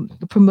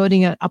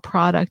promoting a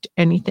product,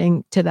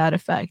 anything to that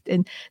effect.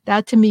 And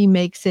that to me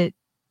makes it,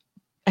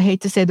 I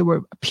hate to say the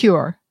word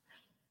pure,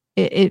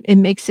 it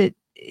makes it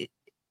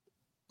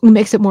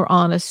more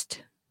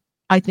honest,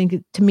 I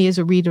think, to me as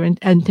a reader,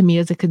 and to me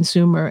as a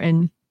consumer.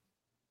 And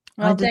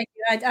Well, thank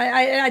you.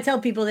 I tell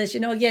people this,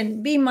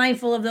 again, be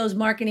mindful of those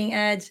marketing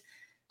ads.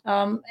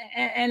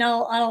 And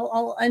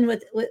I'll end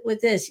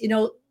with this.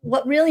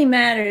 What really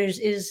matters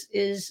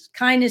is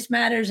kindness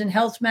matters, and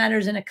health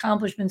matters, and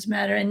accomplishments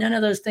matter, and none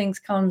of those things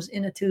comes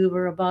in a tube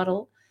or a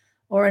bottle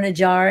or in a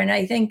jar. And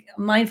I think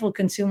mindful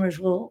consumers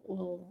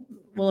will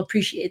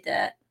appreciate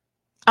that.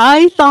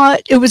 I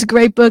thought it was a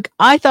great book.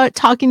 I thought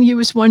talking to you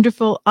was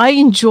wonderful. I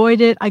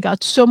enjoyed it. I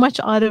got so much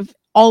out of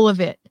all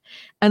of it.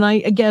 And I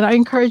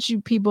encourage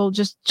you people,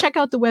 just check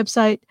out the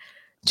website,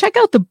 check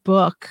out the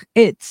book.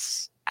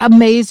 It's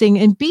amazing,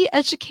 and be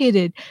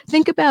educated.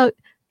 Think about,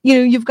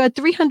 you've got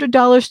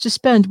 $300 to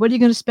spend. What are you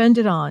going to spend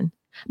it on?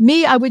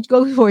 Me, I would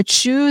go for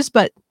shoes,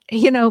 but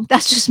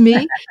that's just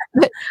me.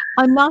 But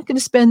I'm not going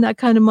to spend that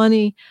kind of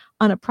money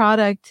on a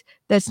product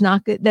that's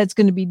not good, that's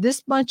going to be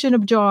this much in a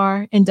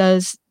jar and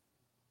does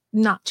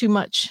not too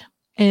much.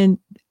 And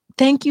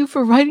thank you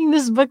for writing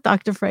this book,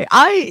 Dr. Frey.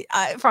 I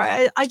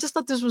just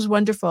thought this was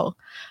wonderful.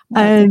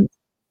 And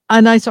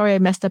I'm sorry I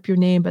messed up your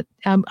name, but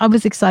I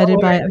was excited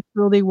by it. I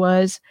really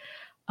was.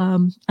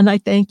 And I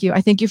thank you.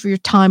 I thank you for your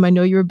time. I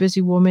know you're a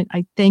busy woman.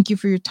 I thank you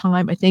for your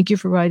time. I thank you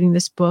for writing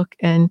this book.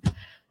 And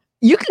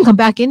you can come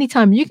back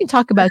anytime. You can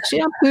talk about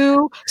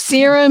shampoo,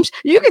 serums.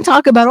 You can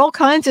talk about all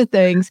kinds of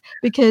things,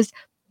 because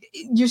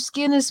your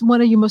skin is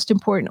one of your most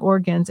important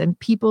organs, and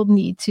people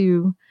need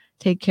to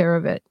take care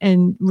of it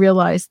and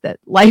realize that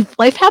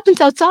life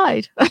happens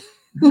outside.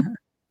 Thank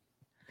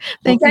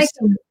you.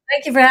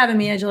 Thank you for having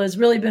me, Angela. It's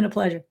really been a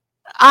pleasure.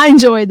 I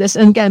enjoyed this.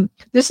 And again,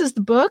 this is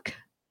the book.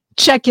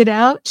 Check it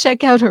out.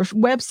 Check out her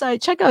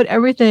website. Check out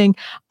everything.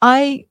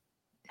 I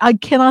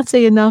cannot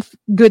say enough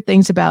good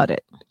things about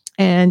it.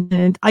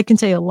 And I can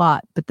say a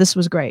lot, but this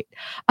was great.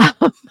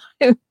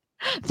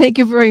 Thank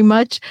you very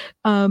much.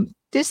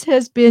 This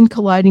has been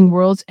Colliding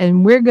Worlds,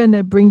 and we're going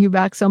to bring you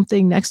back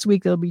something next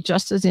week that'll be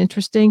just as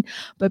interesting.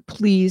 But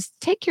please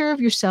take care of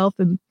yourself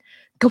and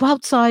go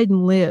outside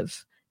and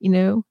live.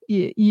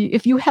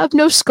 If you have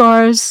no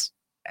scars,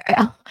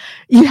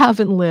 you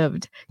haven't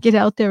lived. Get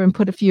out there and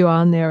put a few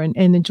on there and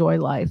enjoy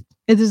life.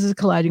 And this is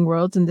Colliding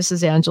Worlds, and this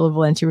is Angela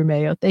Valenti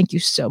Romeo. Thank you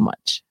so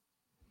much.